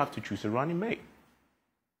decide. But you have to choose a running mate.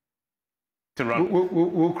 To run.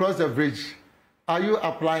 We'll cross the bridge. Are you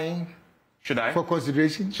applying? Should I? For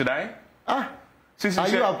consideration? Should I? Are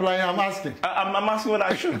you applying? I'm asking. I'm asking what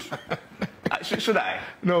I should. Should I?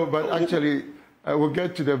 No, but actually, we'll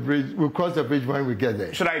get to the bridge. We'll cross the bridge when we get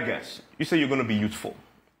there. Should I guess? You say you're going to be youthful.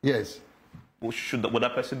 Yes. Well, would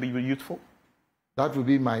that person be youthful? That would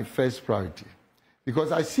be my first priority.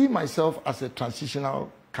 Because I see myself as a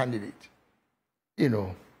transitional candidate,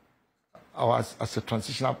 or as a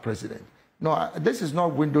transitional president. No, this is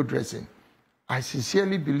not window dressing. I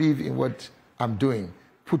sincerely believe in what I'm doing,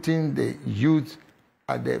 putting the youth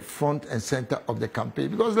at the front and center of the campaign.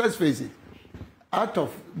 Because let's face it, out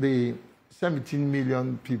of the 17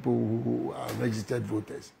 million people who are registered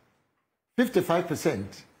voters, 55%,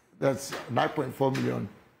 that's 9.4 million,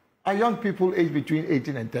 are young people aged between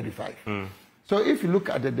 18 and 35. So if you look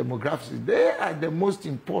at the demographics, they are the most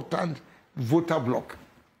important voter bloc.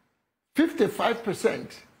 55%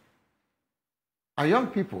 are young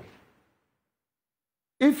people.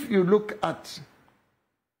 If you look at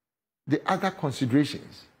the other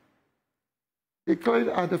considerations, they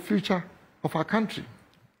clearly are the future of our country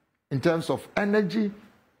in terms of energy,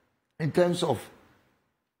 in terms of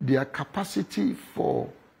their capacity for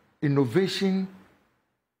innovation,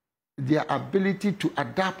 their ability to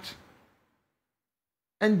adapt,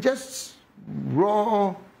 and just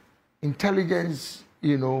raw intelligence,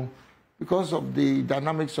 because of the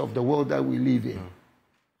dynamics of the world that we live in.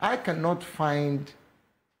 I cannot find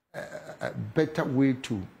a better way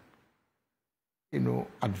to,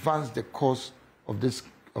 advance the cause of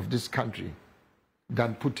this country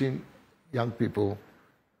than putting young people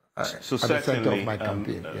at the center of my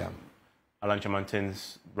campaign. Alan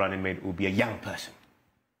Kyerematen's running mate will be a young person.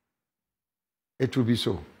 It will be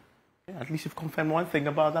so. Yeah, at least you've confirmed one thing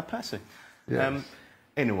about that person. Yes.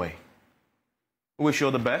 Anyway, wish you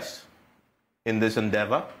all the best in this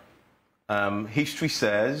endeavor. History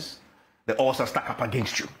says the odds are stacked up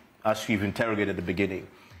against you, as you've interrogated at the beginning,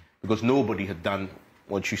 because nobody had done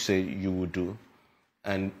what you say you would do.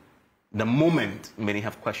 And the moment many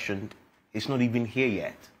have questioned, it's not even here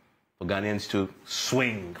yet for Ghanaians to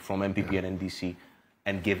swing from MPP and NDC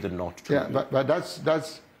and give the nod to you. But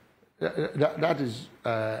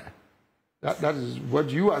that is what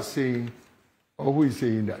you are saying, or who is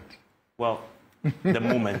saying that? Well, the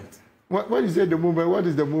moment. What is the movement? What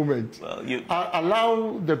is the movement? Well,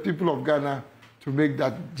 allow the people of Ghana to make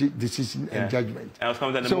that decision and judgment. I was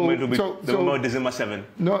confident the moment will be the moment December 7.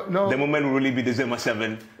 No. The moment will really be December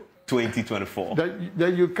 7, 2024.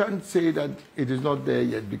 Then you can't say that it is not there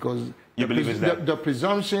yet, because you believe it's there. The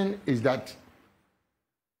presumption is that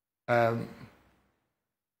that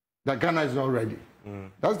Ghana is not ready.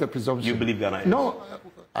 That's the presumption. You believe Ghana is? No,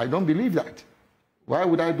 I don't believe that. Why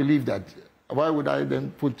would I believe that? Why would I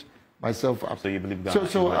then put myself up? So you believe Ghana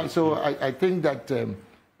is ready? So I think that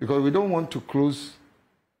because we don't want to close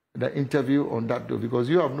the interview on that, though, because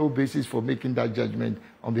you have no basis for making that judgment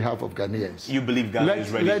on behalf of Ghanaians. You believe Ghana is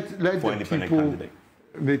ready for independent candidate?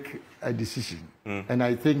 Make a decision. And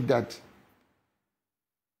I think that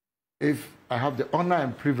if I have the honor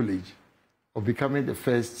and privilege of becoming the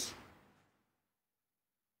first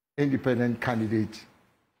independent candidate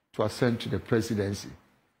to ascend to the presidency,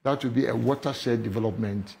 that will be a watershed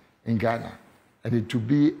development in Ghana. And it will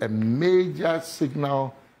be a major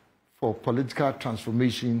signal for political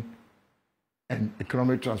transformation and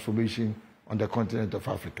economic transformation on the continent of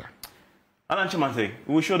Africa. Alan Kyerematen,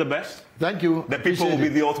 we wish you the best. Thank you. The people will be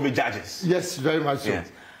the ultimate judges. Yes, very much so.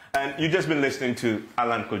 Yes. And you've just been listening to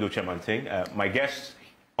Alan Kyerematen, my guest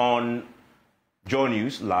on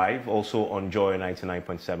JoyNews Live, also on Joy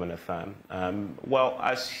 99.7 FM. Well,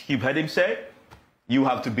 as you've heard him say, you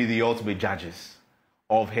have to be the ultimate judges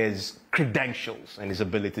of his credentials and his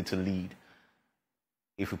ability to lead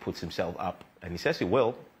if he puts himself up. And he says he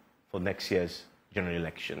will for next year's general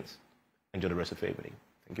elections. Enjoy the rest of your evening.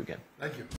 Thank you again. Thank you.